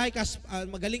babiyahe ka,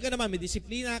 magaling ka naman, may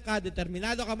disiplina ka,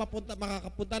 determinado ka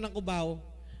makakapunta ng Cubao,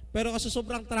 pero kasi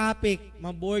sobrang traffic,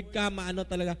 ma-board ka, maano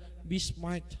talaga, be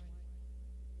smart.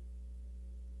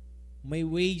 May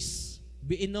ways.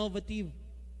 Be innovative.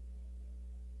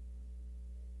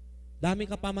 Dami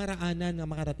ka pamaraanan na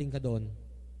makarating ka doon.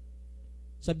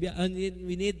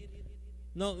 We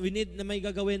need na may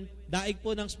gagawin. Daig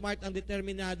po ng smart ang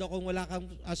determinado kung wala kang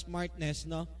smartness,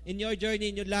 no? In your journey,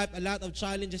 in your life, a lot of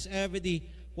challenges every day.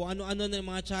 Kung ano-ano na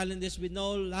mga challenges we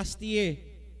know last year.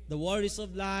 The worries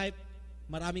of life,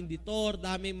 maraming detour,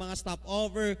 daming mga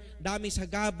stopover, daming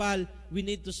sagabal. We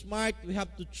need to smart. We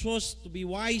have to choose to be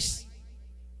wise.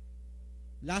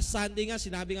 Last Sunday nga,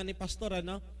 sinabi nga ni Pastor,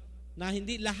 na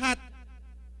hindi lahat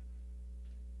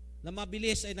na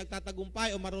mabilis ay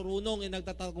nagtatagumpay o marurunong ay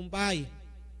nagtatagumpay.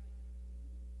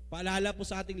 Paalala po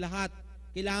sa ating lahat,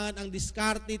 kailangan ang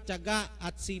diskarte, tiyaga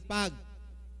at sipag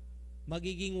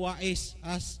magiging wais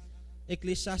as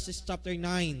Ecclesiastes chapter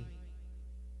 9.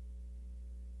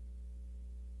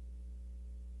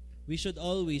 We should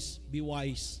always be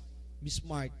wise, be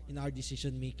smart in our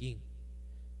decision making.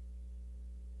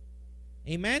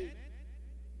 Amen?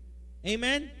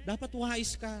 Amen? Dapat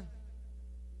wise ka.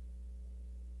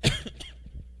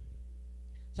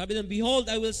 Sabi ng,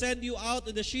 behold, I will send you out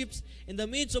in the sheep in the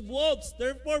midst of wolves.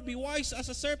 Therefore, be wise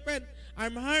as a serpent,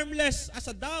 and harmless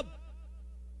as a dove.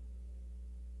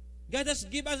 God has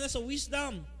given us a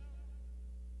wisdom.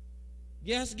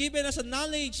 He has given us a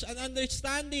knowledge and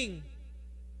understanding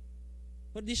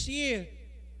for this year.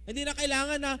 Hindi na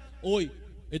kailangan na, oy,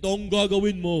 ito ang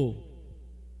gagawin mo.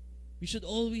 We should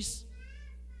always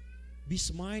be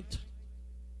smart.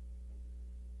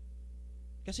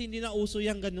 Kasi hindi na uso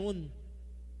yung ganun.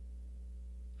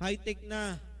 High-tech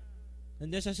na.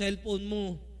 Nandiyan sa cellphone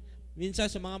mo. Minsan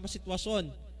sa mga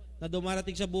sitwasyon na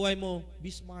dumarating sa buhay mo,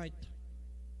 be smart.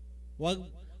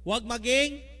 Wag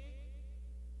maging,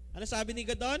 ano sabi ni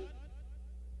Gadon?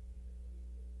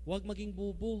 Wag maging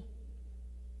bubo.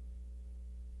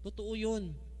 Totoo yun.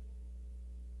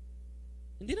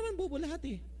 Hindi naman bubo lahat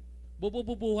eh.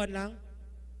 Bubo-bubuhan lang.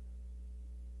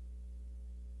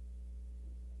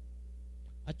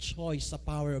 A choice, a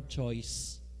power of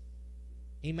choice.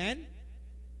 Amen?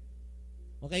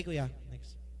 Okay, kuya.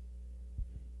 Next.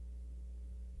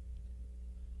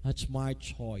 A smart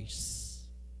choice.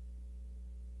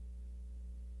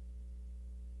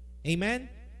 Amen?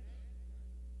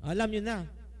 Alam nyo na.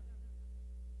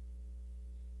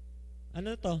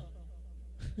 Ano to?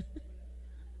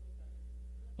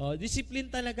 Discipline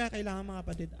talaga kailangan mga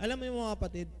kapatid. Alam mo yung mga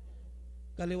kapatid,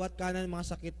 kaliwat kanan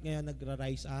mga sakit ngayon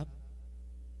nagra-rise up.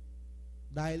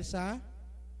 Dahil sa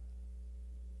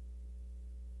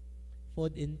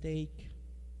food intake.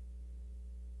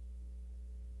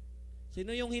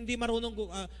 Sino yung hindi marunong,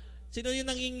 sino yung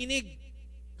nanginginig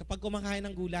kapag kumakain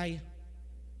ng gulay?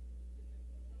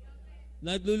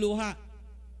 Nagluluha.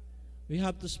 We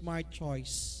have to smart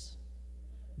choice.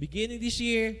 Beginning this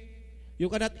year, you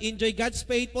cannot enjoy God's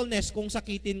faithfulness kung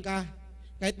sakitin ka.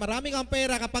 Kahit marami kang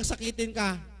pera, kapag sakitin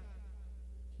ka,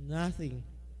 nothing.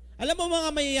 Alam mo mga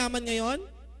mayayaman ngayon,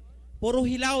 puro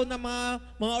hilaw na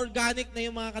mga organic na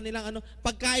yung mga kanilang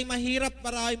pagkain mahirap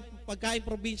para pagkain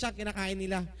probinsya kinakain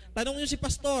nila. Tanong niyo si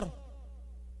pastor.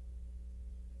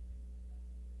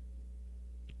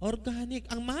 Organic,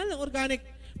 ang mahal ng organic.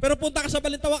 Pero punta ka sa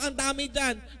Balintawak, ang dami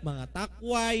dyan. Mga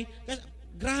takway.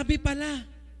 Grabe pala.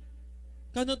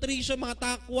 Ka-nutrition,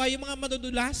 mga takway, yung mga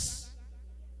madudulas.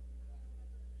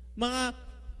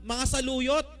 Mga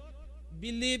saluyot.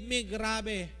 Believe me,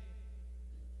 grabe.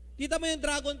 Kita mo yung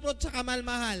dragon fruit sa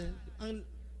kamal-mahal. Ang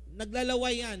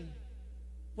naglalaway yan.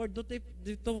 For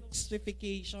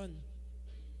detoxification.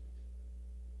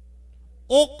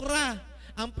 Okra.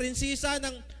 Ang prinsesa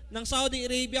ng Saudi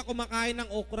Arabia kumakain ng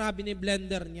okra,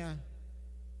 biniblender niya.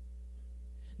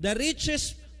 The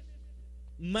richest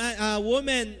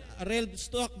woman, real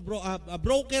stock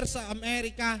broker sa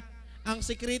Amerika, ang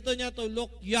sekreto niya to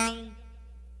look young,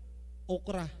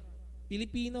 okra.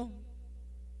 Pilipino.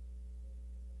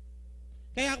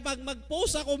 Kaya kapag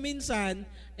mag-post ako minsan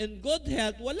in good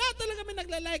health, wala talaga may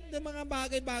nagla-like ng mga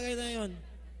bagay-bagay na yon.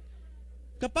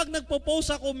 Kapag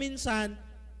nagpo-post ako minsan,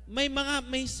 may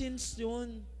sense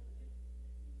yun.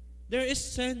 There is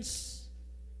sense.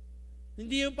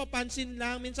 Hindi yung papansin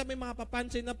lang. Minsan may mga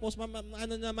papansin na post,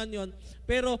 ano naman yon.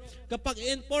 Pero kapag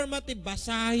informative,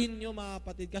 basahin nyo mga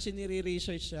kapatid kasi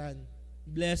nire-research yan.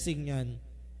 Blessing yan.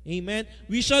 Amen?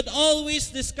 We should always,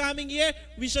 this coming year,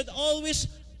 we should always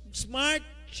smart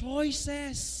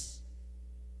choices.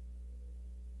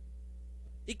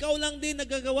 Ikaw lang din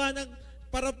nagagawa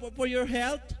para for your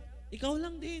health. Ikaw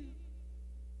lang din.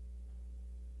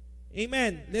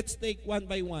 Amen. Let's take one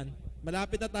by one.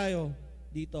 Malapit na tayo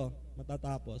dito.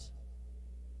 Matatapos.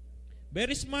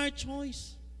 Very smart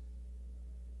choice.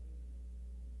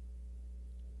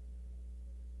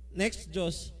 Next,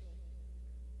 Diyos.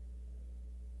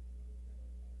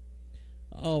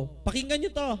 Pakinggan nyo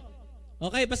to.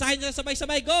 Okay, basahin nyo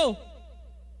sabay-sabay. Go!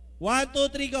 1, 2,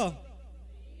 3, go!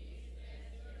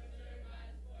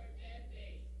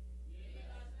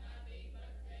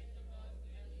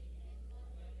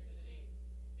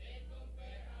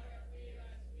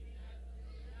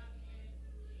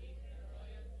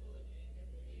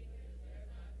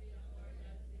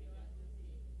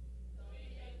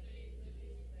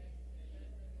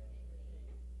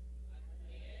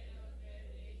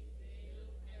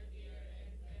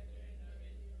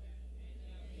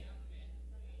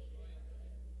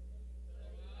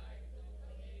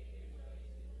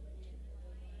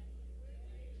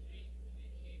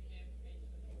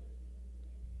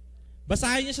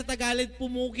 Basahin niyo sa Tagalog,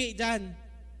 pumugi dyan.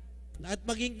 At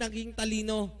naging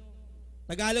talino.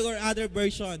 Tagalog or other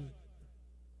version.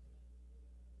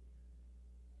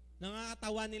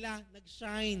 Nangakatawa nila,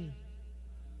 nag-shine.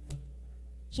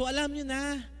 So alam niyo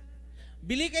na,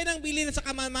 bili kayo ng bili na sa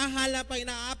kamamahal na pag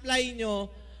ina-apply nyo,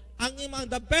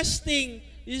 the best thing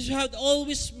is you have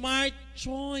always smart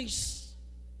choice.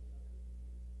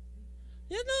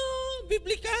 Yan o,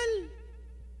 biblical.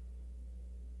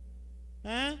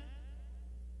 Ha?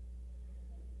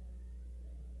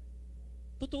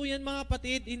 Totoo yan mga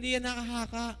kapatid, hindi yan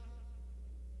nakahaka.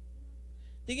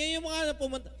 Tingnan yung mga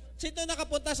pumunta. Sino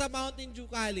nakapunta sa Mountain View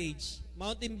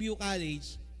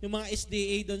College, yung mga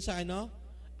SDA doon sa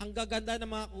ang gaganda ng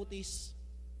mga kutis.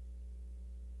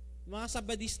 Mga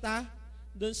sabadista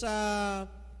doon sa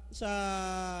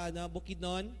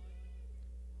Bukidnon.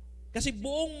 Kasi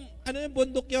buong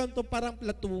bundok yon, to parang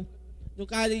plateau, yung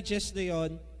colleges na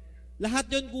yon. Lahat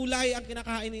yon gulay ang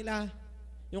kinakain nila.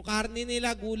 Yung karne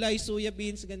nila, gulay, soya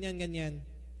beans, ganyan.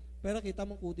 Pero kita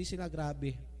mo kuti sila,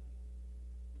 grabe.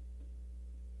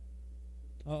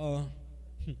 Oo.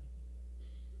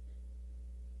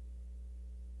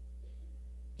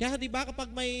 Kaya di ba kapag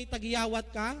may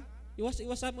tagiyawat ka,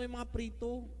 iwas-iwasan mo yung mga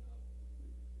prito.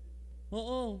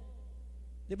 Oo.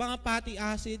 Di ba nga fatty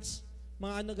acids,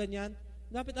 mga ganyan.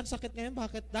 Dapat ang sakit ngayon,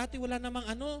 bakit? Dati wala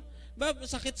namang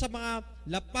sakit sa mga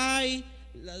lapay,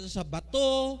 sa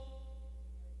bato.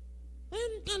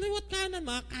 Ayun, kaliwat kanan,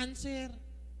 mga cancer.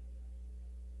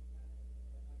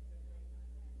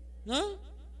 No?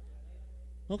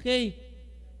 Okay.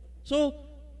 So,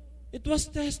 it was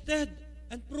tested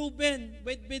and proven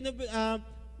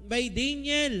by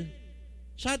Daniel,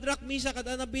 Shadrach, Meshach, at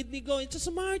Abednego. It's a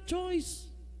smart choice.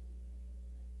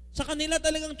 Sa kanila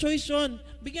talagang choice yun.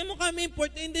 Bigyan mo kami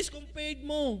 14 days compared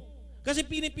mo. Kasi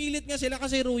pinipilit nga sila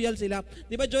kasi royal sila.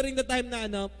 Di ba during the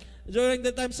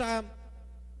time sa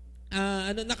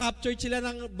na-captured sila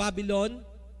ng Babylon.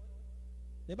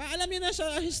 Diba? Alam niyo na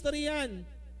sa history yan.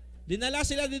 Dinala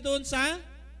sila dito sa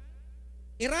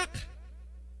Iraq.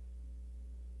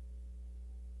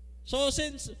 So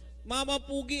since mga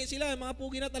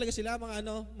pugi na talaga sila,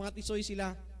 mga tisoy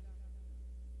sila.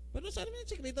 Pero saan naman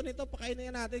yung sekreto nito?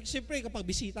 Pakainin natin. Siyempre, kapag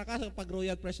bisita ka, kapag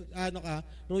royal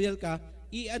ka,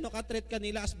 treat ka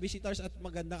nila as visitors at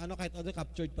magandang kahit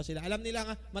captured pa sila. Alam nila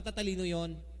nga, matatalino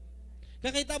yon.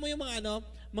 Kakita mo yung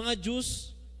mga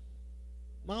Jews,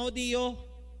 mga Hudiyo,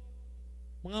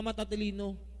 mga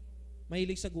matatalino,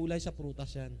 mahilig sa gulay, sa prutas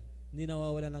yan. Hindi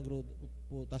nawawala ng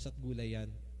prutas at gulay yan.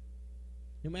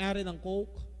 Yung may-ari ng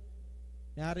Coke,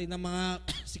 may-ari ng mga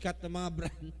sikat na mga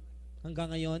brand,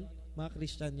 hanggang ngayon, mga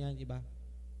Christian yan, iba.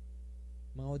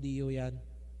 Mga Hudiyo yan,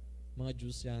 mga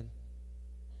Jews yan.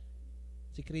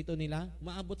 Sikreto nila,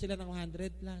 maabot sila ng 100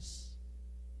 plus.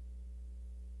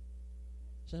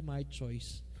 Smart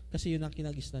choice. Kasi yun ang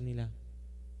kinagisnan nila.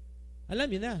 Alam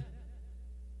yun na.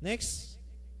 Next.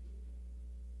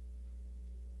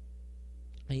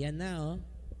 Ayan na, oh.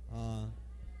 Oh.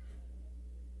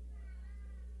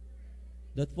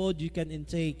 That food you can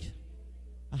intake.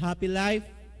 A happy life.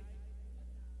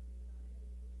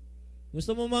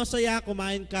 Gusto mo masaya,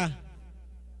 kumain ka.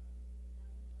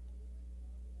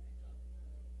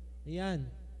 Ayan.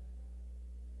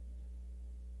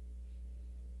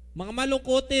 Mga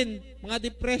malungkutin, mga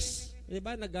depressed, di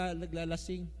ba?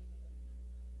 Naglalasing.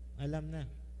 Alam na.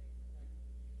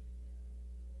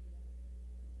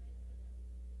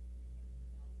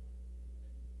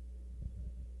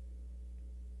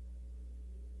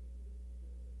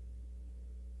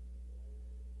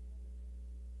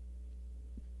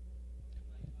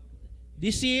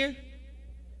 This year,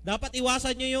 dapat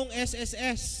iwasan nyo yung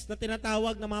SSS na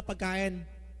tinatawag na mga pagkain.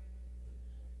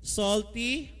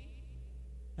 Salty,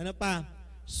 ano pa?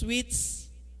 Sweets,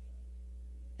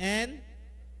 and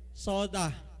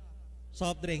soda.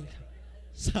 Soft drink.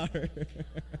 Sorry.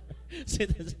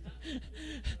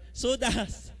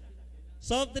 Sodas.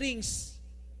 Soft drinks.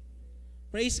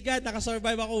 Praise God,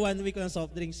 nakasurvive ako 1 week ng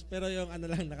soft drinks. Pero yung ano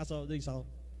lang, naka-soft drinks ako.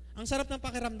 Ang sarap ng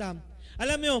pakiramdam.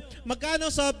 Alam nyo, magkano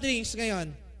soft drinks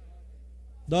ngayon?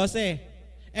 12.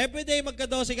 Everyday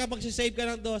magka-12 ka, magsisave ka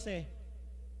ng 12.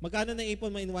 Magkano na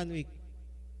ipon mo in 1 week?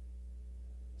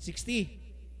 60.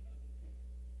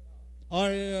 Or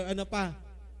ano pa?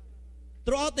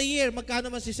 Throughout the year,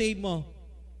 magkano masisave mo?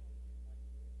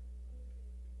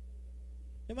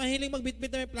 Yung mahiling magbitbit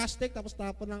na may plastic, tapos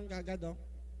tapon lang kagad, oh.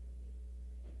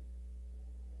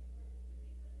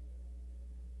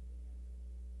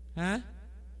 Ha?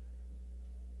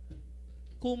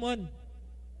 Kumon.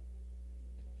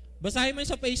 Basahin mo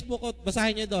yun sa Facebook o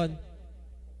basahin nyo doon.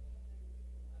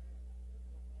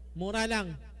 Mura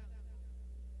lang.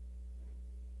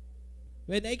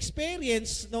 When I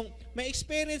experience, may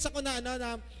experience ako na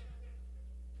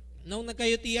nung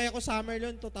nagka-UTI ako summer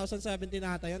noon, 2017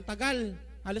 ata yun. Tagal.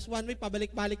 Halos 1 week,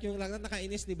 pabalik-balik yung lang.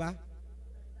 Nakainis, di ba?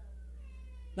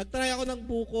 Nagtry ako ng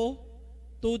buko,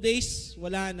 2 days,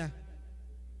 wala na.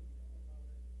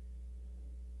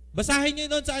 Basahin nyo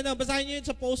doon sa basahin nyo yun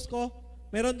sa post ko.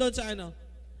 Meron doon sa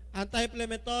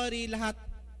anti-inflammatory, lahat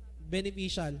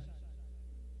beneficial.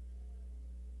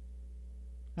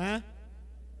 Ha?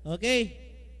 Okay.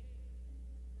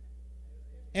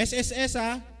 SSS,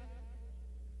 ha?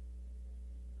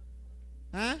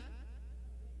 Ha?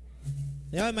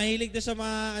 Yan, mahilig doon sa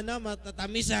mga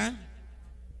matatamis, ha?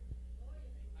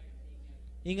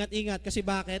 Ingat-ingat. Kasi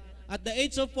bakit? At the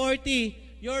age of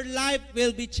 40, your life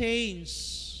will be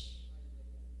changed.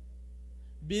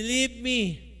 Believe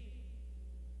me,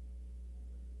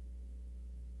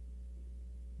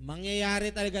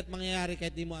 mangyayari talaga at mangyayari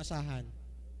kahit di mo asahan.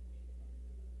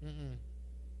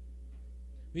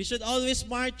 We should always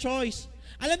smart choice.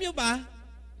 Alam nyo ba,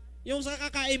 yung sa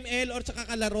kaka-ML or sa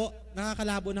kakalaro,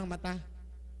 nakakalabo ng mata.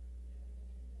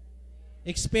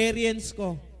 Experience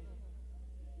ko.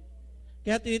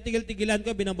 Kaya tinitigil-tigilan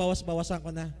ko, binabawas-bawasan ko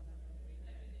na.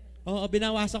 Oo,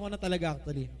 binawasan ko na talaga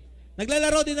actually.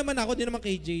 Naglalaro din naman ako, di naman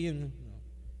KJ yun.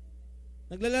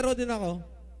 Naglalaro din ako.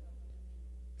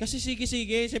 Kasi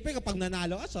sige-sige, siyempre kapag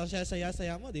nanalo ka,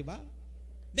 saya-saya mo, di ba?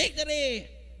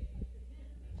 Victory!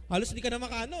 Halos di ka na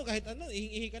makaano, kahit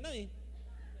ihi ka na eh.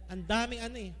 Ang daming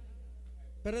eh.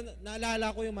 Pero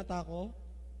naalala ko yung mata ko,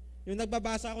 yung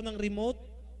nagbabasa ako ng remote,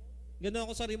 gano'n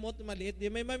ako sa remote maliit.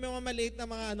 May mga maliit na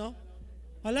mga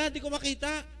hala, di ko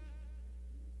makita.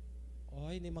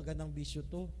 Ay, hindi magandang bisyo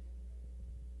to.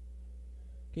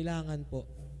 Kailangan po.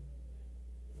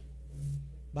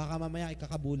 Baka mamaya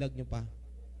ikakabulag nyo pa.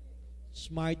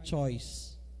 Smart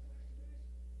choice.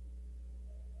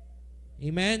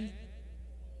 Amen?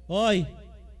 Hoy!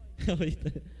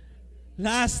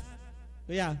 Last.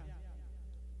 Kuya.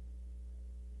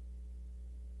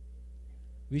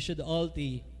 We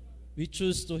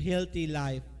choose to healthy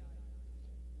life.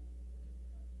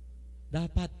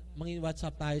 Dapat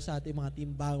mangin-WhatsApp tayo sa ating mga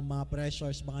timbang, mga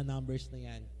pressures, mga numbers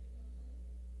na yan.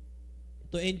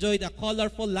 To enjoy the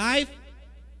colorful life,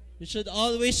 you should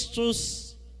always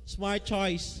choose smart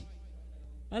choice.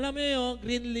 Alam mo yung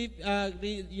green leaf,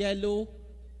 yellow,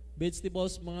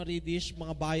 vegetables, mga reddish,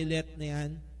 mga violet na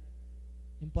yan.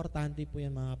 Importante po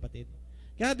yan mga kapatid.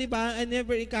 Kaya diba, I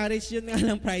never encourage yun nga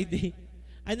lang Friday.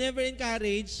 I never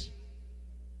encourage.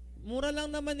 Mura lang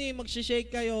naman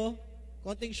magsishake kayo,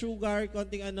 konting sugar,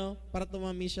 konting para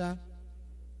tumami siya.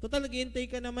 Total,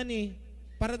 nag-intake ka naman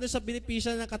para doon sa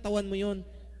benepisyo ng katawan mo yun.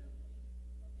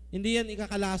 Hindi yan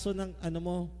ikakalaso ng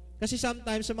mo. Kasi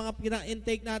sometimes sa mga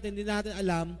pina-intake natin, hindi natin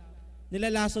alam,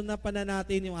 nilalason na pa na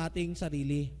natin yung ating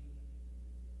sarili.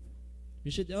 You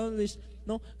should always,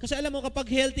 kasi alam mo, kapag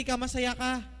healthy ka, masaya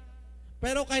ka.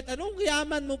 Pero kahit anong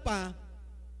yaman mo pa,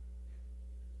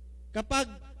 Kapag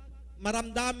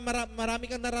marami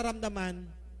kang nararamdaman,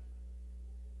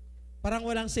 parang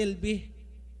walang silbi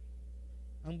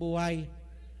ang buhay.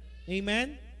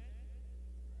 Amen?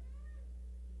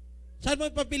 Saan mo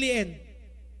ipapiliin?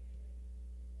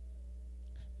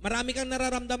 Marami kang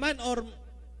nararamdaman or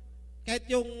kahit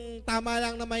yung tama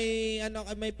lang na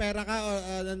may pera ka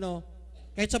o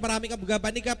kahit sa marami ka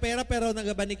gabanig ka pera pero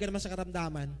nagabanig ka naman sa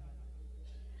karamdaman.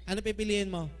 Ano pipiliin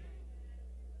mo?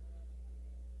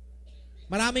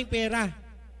 Maraming pera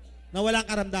na walang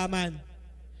karamdaman.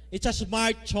 It's a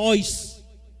smart choice.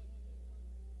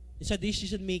 It's a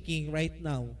decision making right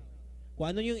now. Kung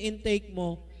ano yung intake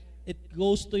mo, it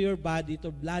goes to your body,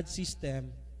 to blood system.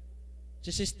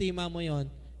 Sa sistema mo yon,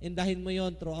 indahin mo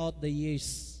yon throughout the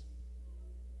years.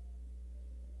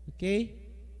 Okay?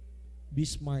 Be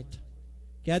smart.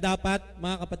 Kaya dapat,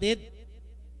 mga kapatid,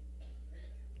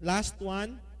 last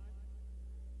one,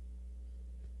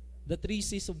 the 3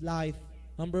 C's of life.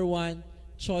 Number 1,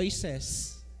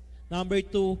 choices. Number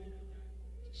 2,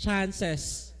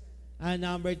 chances. And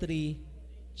number 3,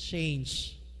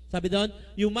 change. Sabi doon,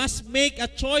 you must make a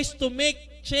choice to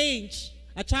make change,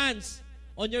 a chance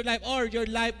on your life, or your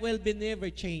life will be never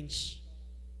change.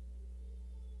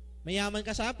 Mayaman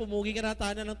ka sa, pumugi ka na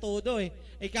tanan ng todo eh.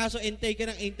 Kaso intake ka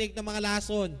ng intake ng mga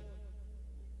lason.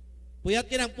 Puyat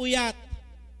ka ng puyat.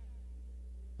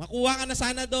 Makuha ka na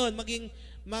sana doon,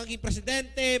 maging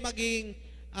presidente, maging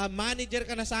manager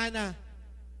ka na sana.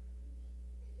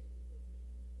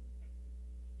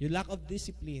 Yung lack of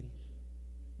discipline,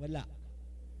 wala.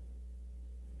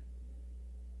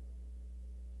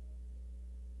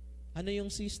 Ano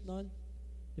yung sis nun?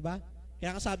 Diba?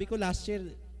 Kaya sabi ko last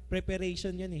year,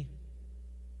 preparation yan eh.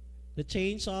 The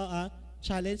change,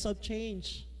 challenge of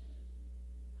change.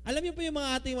 Alam niyo po yung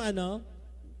mga ating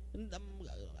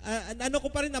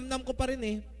namnam ko pa rin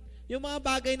eh. Yung mga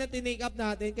bagay na tinake up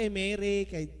natin kay Mary,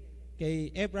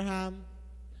 kay Abraham,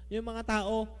 yung mga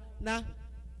tao na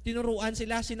tinuruan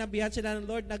sila, sinabihan sila ng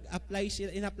Lord,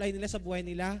 in-apply nila sa buhay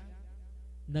nila,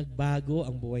 nagbago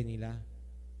ang buhay nila.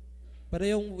 Pero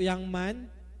yung young man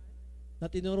na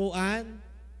tinuruan,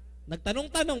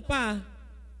 nagtanong-tanong pa,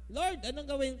 Lord, anong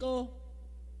gawin ko?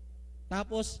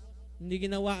 Tapos, hindi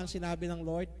ginawa ang sinabi ng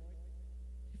Lord,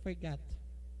 he forgot.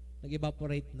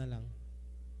 Nag-evaporate na lang.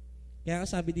 Kaya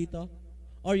sabi dito,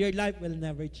 or your life will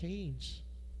never change.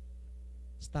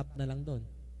 Stop na lang doon.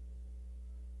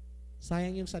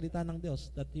 Sayang yung salita ng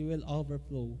Diyos that you will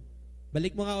overflow.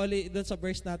 Balik mo nga uli doon sa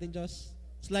verse natin, Diyos.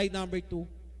 Slide number 2.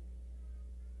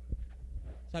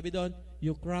 Sabi doon,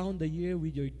 you crown the year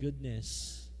with your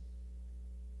goodness.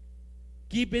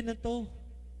 Given na to.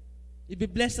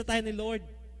 Ibi-bless na tayo ni Lord.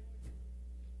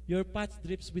 Your path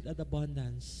drips with an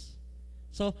abundance.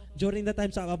 So, during the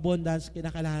times of abundance,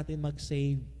 kinakailangan natin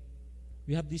mag-save.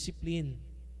 We have discipline.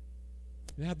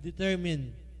 We have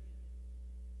determined.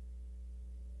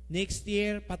 Next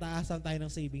year, pataasan tayo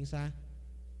ng savings, ha?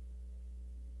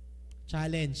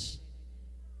 Challenge.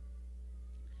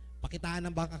 Pakitaan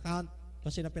ng bank account.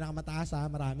 Kasi na pinakamataas, ha?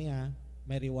 Marami, ha?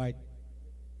 May reward.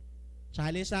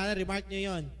 Challenge na, remark nyo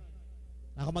yon.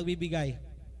 Ako magbibigay.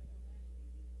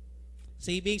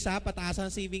 Savings, ha?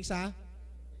 Pataasan ng savings, ha?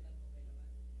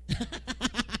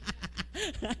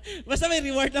 Basta may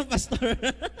reward ng pastor.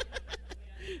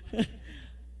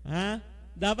 Ha?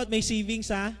 Dapat may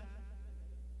savings, ha?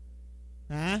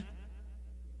 Ha?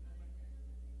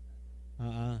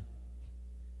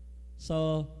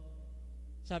 So,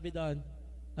 sabi doon,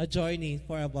 a journey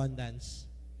for abundance.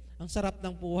 Ang sarap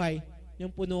ng buhay,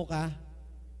 yung puno ka,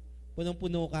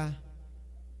 punong-puno ka.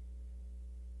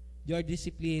 Your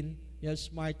discipline, your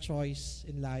smart choice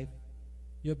in life,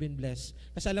 you've been blessed.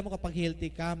 Kasi alam mo kapag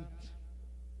healthy ka,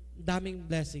 daming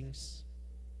blessings.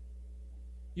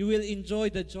 You will enjoy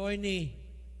the journey.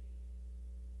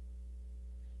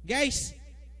 Guys,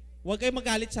 huwag kayong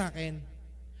magalit sa akin.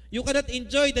 You cannot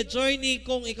enjoy the journey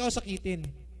kung ikaw sakitin.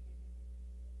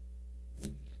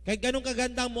 Kahit ganun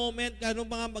kagandang moment, ganun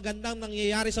mga magandang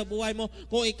nangyayari sa buhay mo,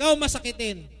 kung ikaw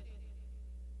masakitin,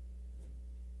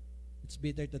 it's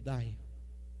better to die.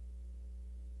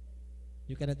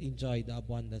 You cannot enjoy the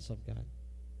abundance of God.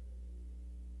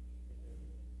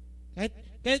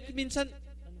 Kahit minsan,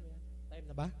 time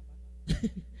na ba?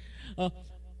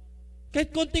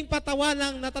 Kahit konting patawa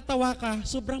lang, natatawa ka,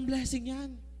 sobrang blessing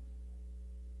yan.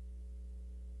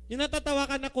 Yung natatawa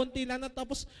ka na konti lang,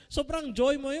 tapos sobrang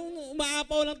joy mo, yung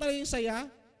umaapaw lang talaga yung saya.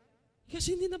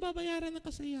 Kasi hindi nababayaran ng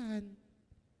kasayahan.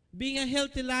 Being a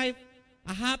healthy life,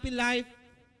 a happy life,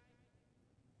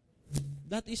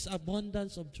 that is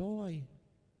abundance of joy.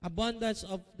 Abundance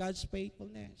of God's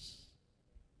faithfulness.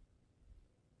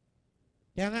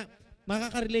 Kaya nga,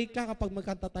 Makaka-relate ka kapag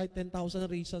magkanta tayo 10,000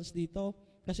 reasons dito.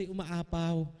 Kasi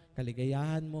umaapaw,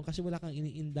 kaligayahan mo, kasi wala kang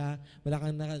iniinda, wala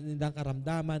kang iniindang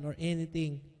karamdaman or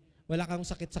anything. Wala kang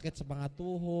sakit-sakit sa mga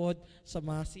tuhod, sa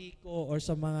mga siko, or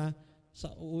sa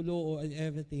ulo, or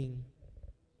everything.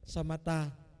 Sa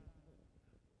mata.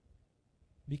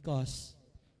 Because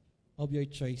of your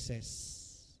choices.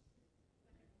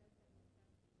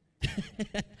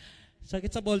 Sakit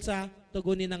sa bulsa,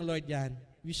 tugunin ng Lord yan.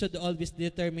 We should always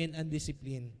determine and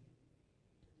discipline.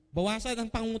 Bawasan ang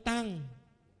pangutang.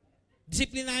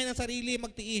 Disiplinahin ang sarili,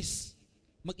 magtiis,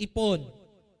 mag-ipon.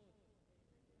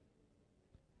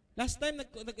 Last time,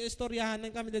 nag-istoryahan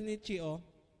kami din ni Chio.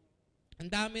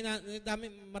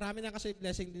 Marami na kasi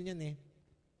blessing din yan eh.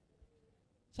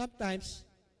 Sometimes,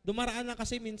 dumaraan na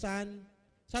kasi minsan,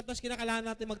 sometimes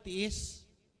kinakailangan natin magtiis.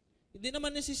 Hindi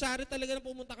naman necessary talaga na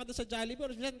pumunta ka doon sa Jollibee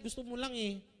or gusto mo lang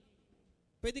eh.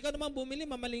 Pwede ka naman bumili,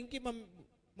 mamalingki,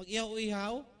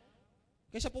 mag-ihaw-ihaw.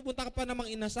 Kaysa pupunta ka pa namang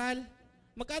inasal.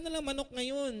 Magkano lang manok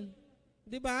ngayon?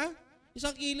 Di ba?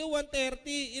 1 kilo,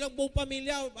 130. Ilang buong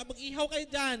pamilya. Mag-ihaw kayo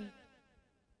dyan.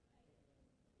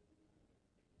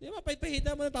 Di ba?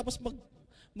 Pahida mo na tapos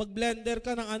mag-blender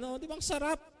ka ng ano. Di ba? Ang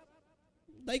sarap.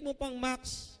 Daig mo pang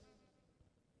max.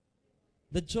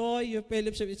 The joy, your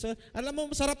fellowship. Alam mo,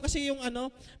 masarap kasi yung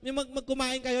ano, yung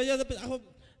magkumain kayo.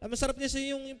 Masarap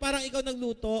niya yung parang ikaw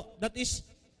nagluto. That is,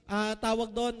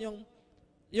 tawag doon,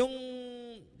 yung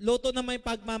luto na may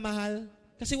pagmamahal.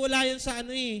 Kasi wala yan sa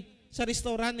ano eh, sa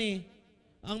restaurant eh.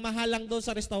 Ang mahal lang doon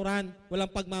sa restaurant, walang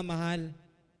pagmamahal.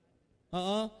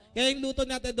 Oo. Kaya yung luto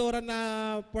natin, Dora, na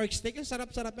pork steak, yung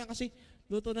sarap-sarap yan kasi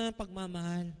luto na ng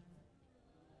pagmamahal.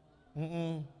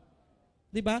 Oo.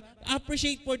 Diba?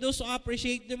 Appreciate for those who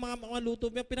appreciate yung mga luto.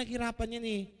 Pinaghirapan yan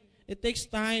eh. It takes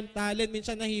time, talent,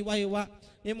 minsan nahiwa-hiwa.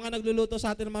 Yung mga nagluluto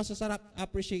sa atin ng mga sasarap,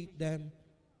 appreciate them.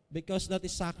 Because that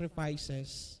is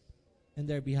sacrifices in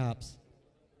their behalf.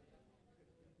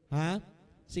 Ha?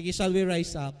 Sige, shall we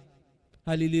rise up?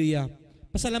 Hallelujah.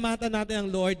 Pasalamatan natin ang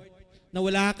Lord na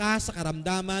wala ka sa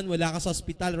karamdaman, wala ka sa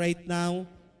hospital right now.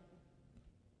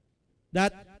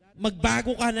 That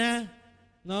magbago ka na.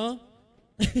 No?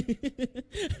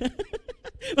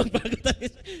 Magbago tayo.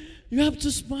 You have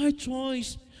to smart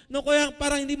choice. No, kaya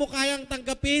parang hindi mo kayang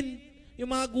tanggapin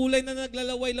yung mga gulay na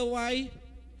naglalaway-laway.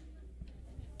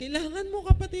 Kailangan mo,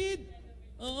 kapatid.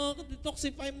 Oo,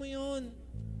 detoxify mo yun.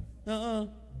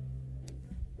 Oo.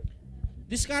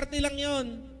 Diskarte lang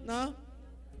yun. No?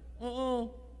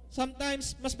 Oo.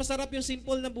 Sometimes, mas masarap yung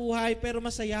simple na buhay, pero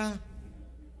masaya.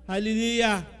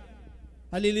 Hallelujah.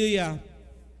 Hallelujah.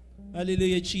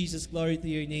 Hallelujah, Jesus. Glory to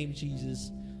your name,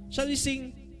 Jesus. Shall we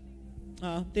sing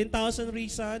 10,000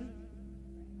 Reason?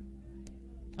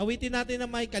 Awitin natin na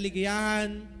may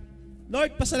kaligayahan.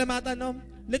 Lord, pasalamatan, no?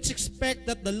 Let's expect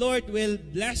that the Lord will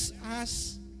bless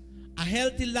us a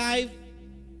healthy life,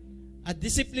 a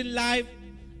disciplined life,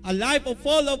 a life of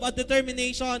full of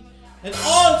determination, and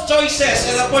all choices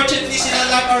and opportunities in our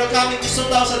life are coming this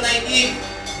 2019.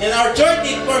 And our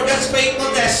journey for God's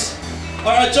faithfulness,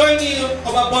 or a journey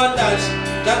of abundance,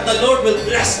 that the Lord will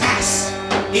bless us.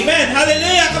 Amen.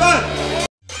 Hallelujah. Come on.